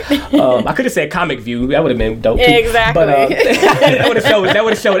whatever. Right. I could have said Comic View. That would have been dope too. Exactly. But that would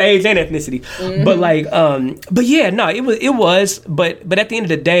have showed age and ethnicity. But like, but yeah, no, it was. But at the end of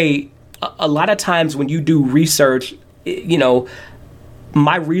the day, a lot of times when you do research, you know,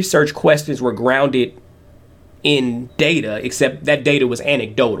 my research questions were grounded in data, except that data was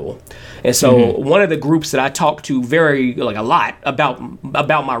anecdotal. And so one of the groups that I talked to a lot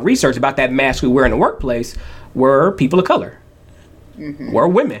about my research about that mask we wear in the workplace were people of color, were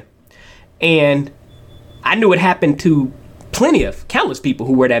women. And I knew it happened to countless people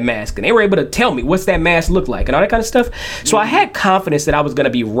who wear that mask, and they were able to tell me what's that mask look like and all that kind of stuff. So I had confidence that I was going to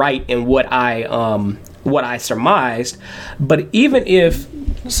be right in what I surmised. But even if,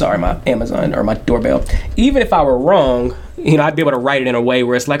 sorry, my Amazon or my doorbell, even if I were wrong, you know, I'd be able to write it in a way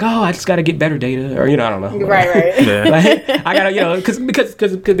where it's like, oh, I just got to get better data, or, you know, I don't know. Right. Yeah. Like, I got to, you know,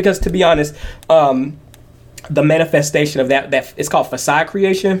 because to be honest, the manifestation of that it's called facade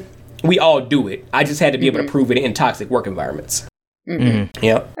creation. We all do it. I just had to be able to prove it in toxic work environments. Yeah.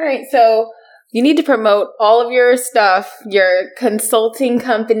 All right. So you need to promote all of your stuff, your consulting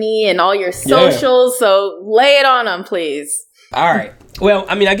company and all your socials. So lay it on them, please. All right. Well,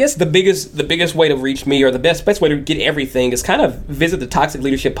 I mean, I guess the biggest way to reach me, or the best way to get everything, is kind of visit the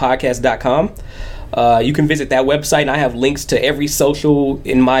toxicleadershippodcast.com. You can visit that website, and I have links to every social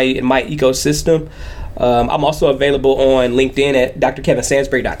in my ecosystem. I'm also available on LinkedIn at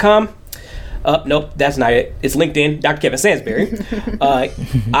drkevinsansbury.com. Nope, that's not it. It's LinkedIn, Dr. Kevin Sansbury.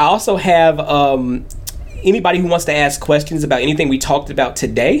 I also have anybody who wants to ask questions about anything we talked about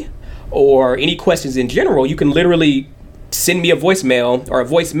today or any questions in general, you can literally send me a voicemail or a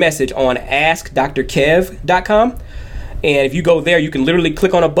voice message on askdrkev.com. And if you go there, you can literally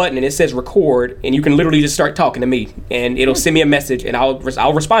click on a button and it says record, and you can literally just start talking to me, and it'll send me a message, and I'll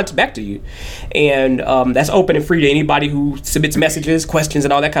respond back to you. And that's open and free to anybody who submits messages, questions,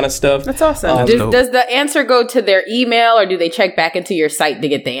 and all that kind of stuff. That's awesome. Does the answer go to their email, or do they check back into your site to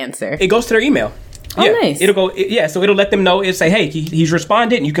get the answer? It goes to their email. Oh, yeah, nice. It'll go. Yeah, so it'll let them know. It'll say, "Hey, he's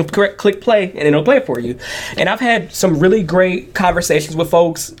responded," and you can click play, and it'll play it for you. And I've had some really great conversations with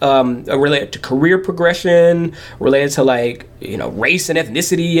folks related to career progression, related to race and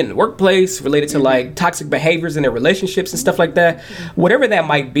ethnicity in the workplace, related to toxic behaviors in their relationships and stuff like that. Whatever that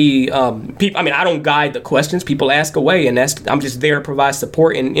might be. People. I mean, I don't guide the questions. People ask away, and I'm just there to provide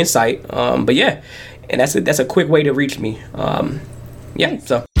support and insight. But yeah, and that's a quick way to reach me.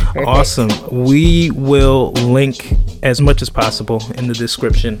 So. Perfect. Awesome. We will link as much as possible in the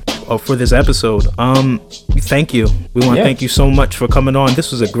description for this episode. Thank you. We want to thank you so much for coming on.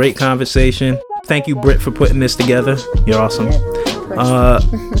 This was a great conversation. Thank you, Britt, for putting this together. You're awesome.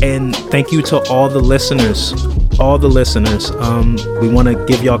 And thank you to all the listeners. We want to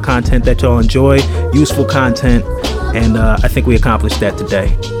give y'all content that y'all enjoy, useful content, and I think we accomplished that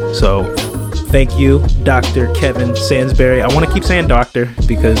today. So thank you, Dr. Kevin Sansbury. I want to keep saying doctor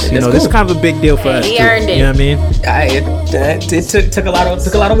because this is kind of a big deal for us. He earned it. You know what I mean? It took a lot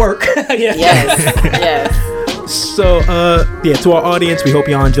of work. Yes. So to our audience, we hope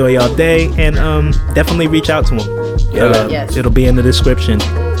y'all enjoy y'all day, and definitely reach out to him. Yes. It'll be in the description.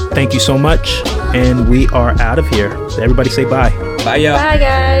 Thank you so much, and we are out of here. So everybody say bye. Bye, y'all. Bye,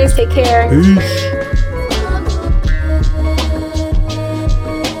 guys. Take care. Peace.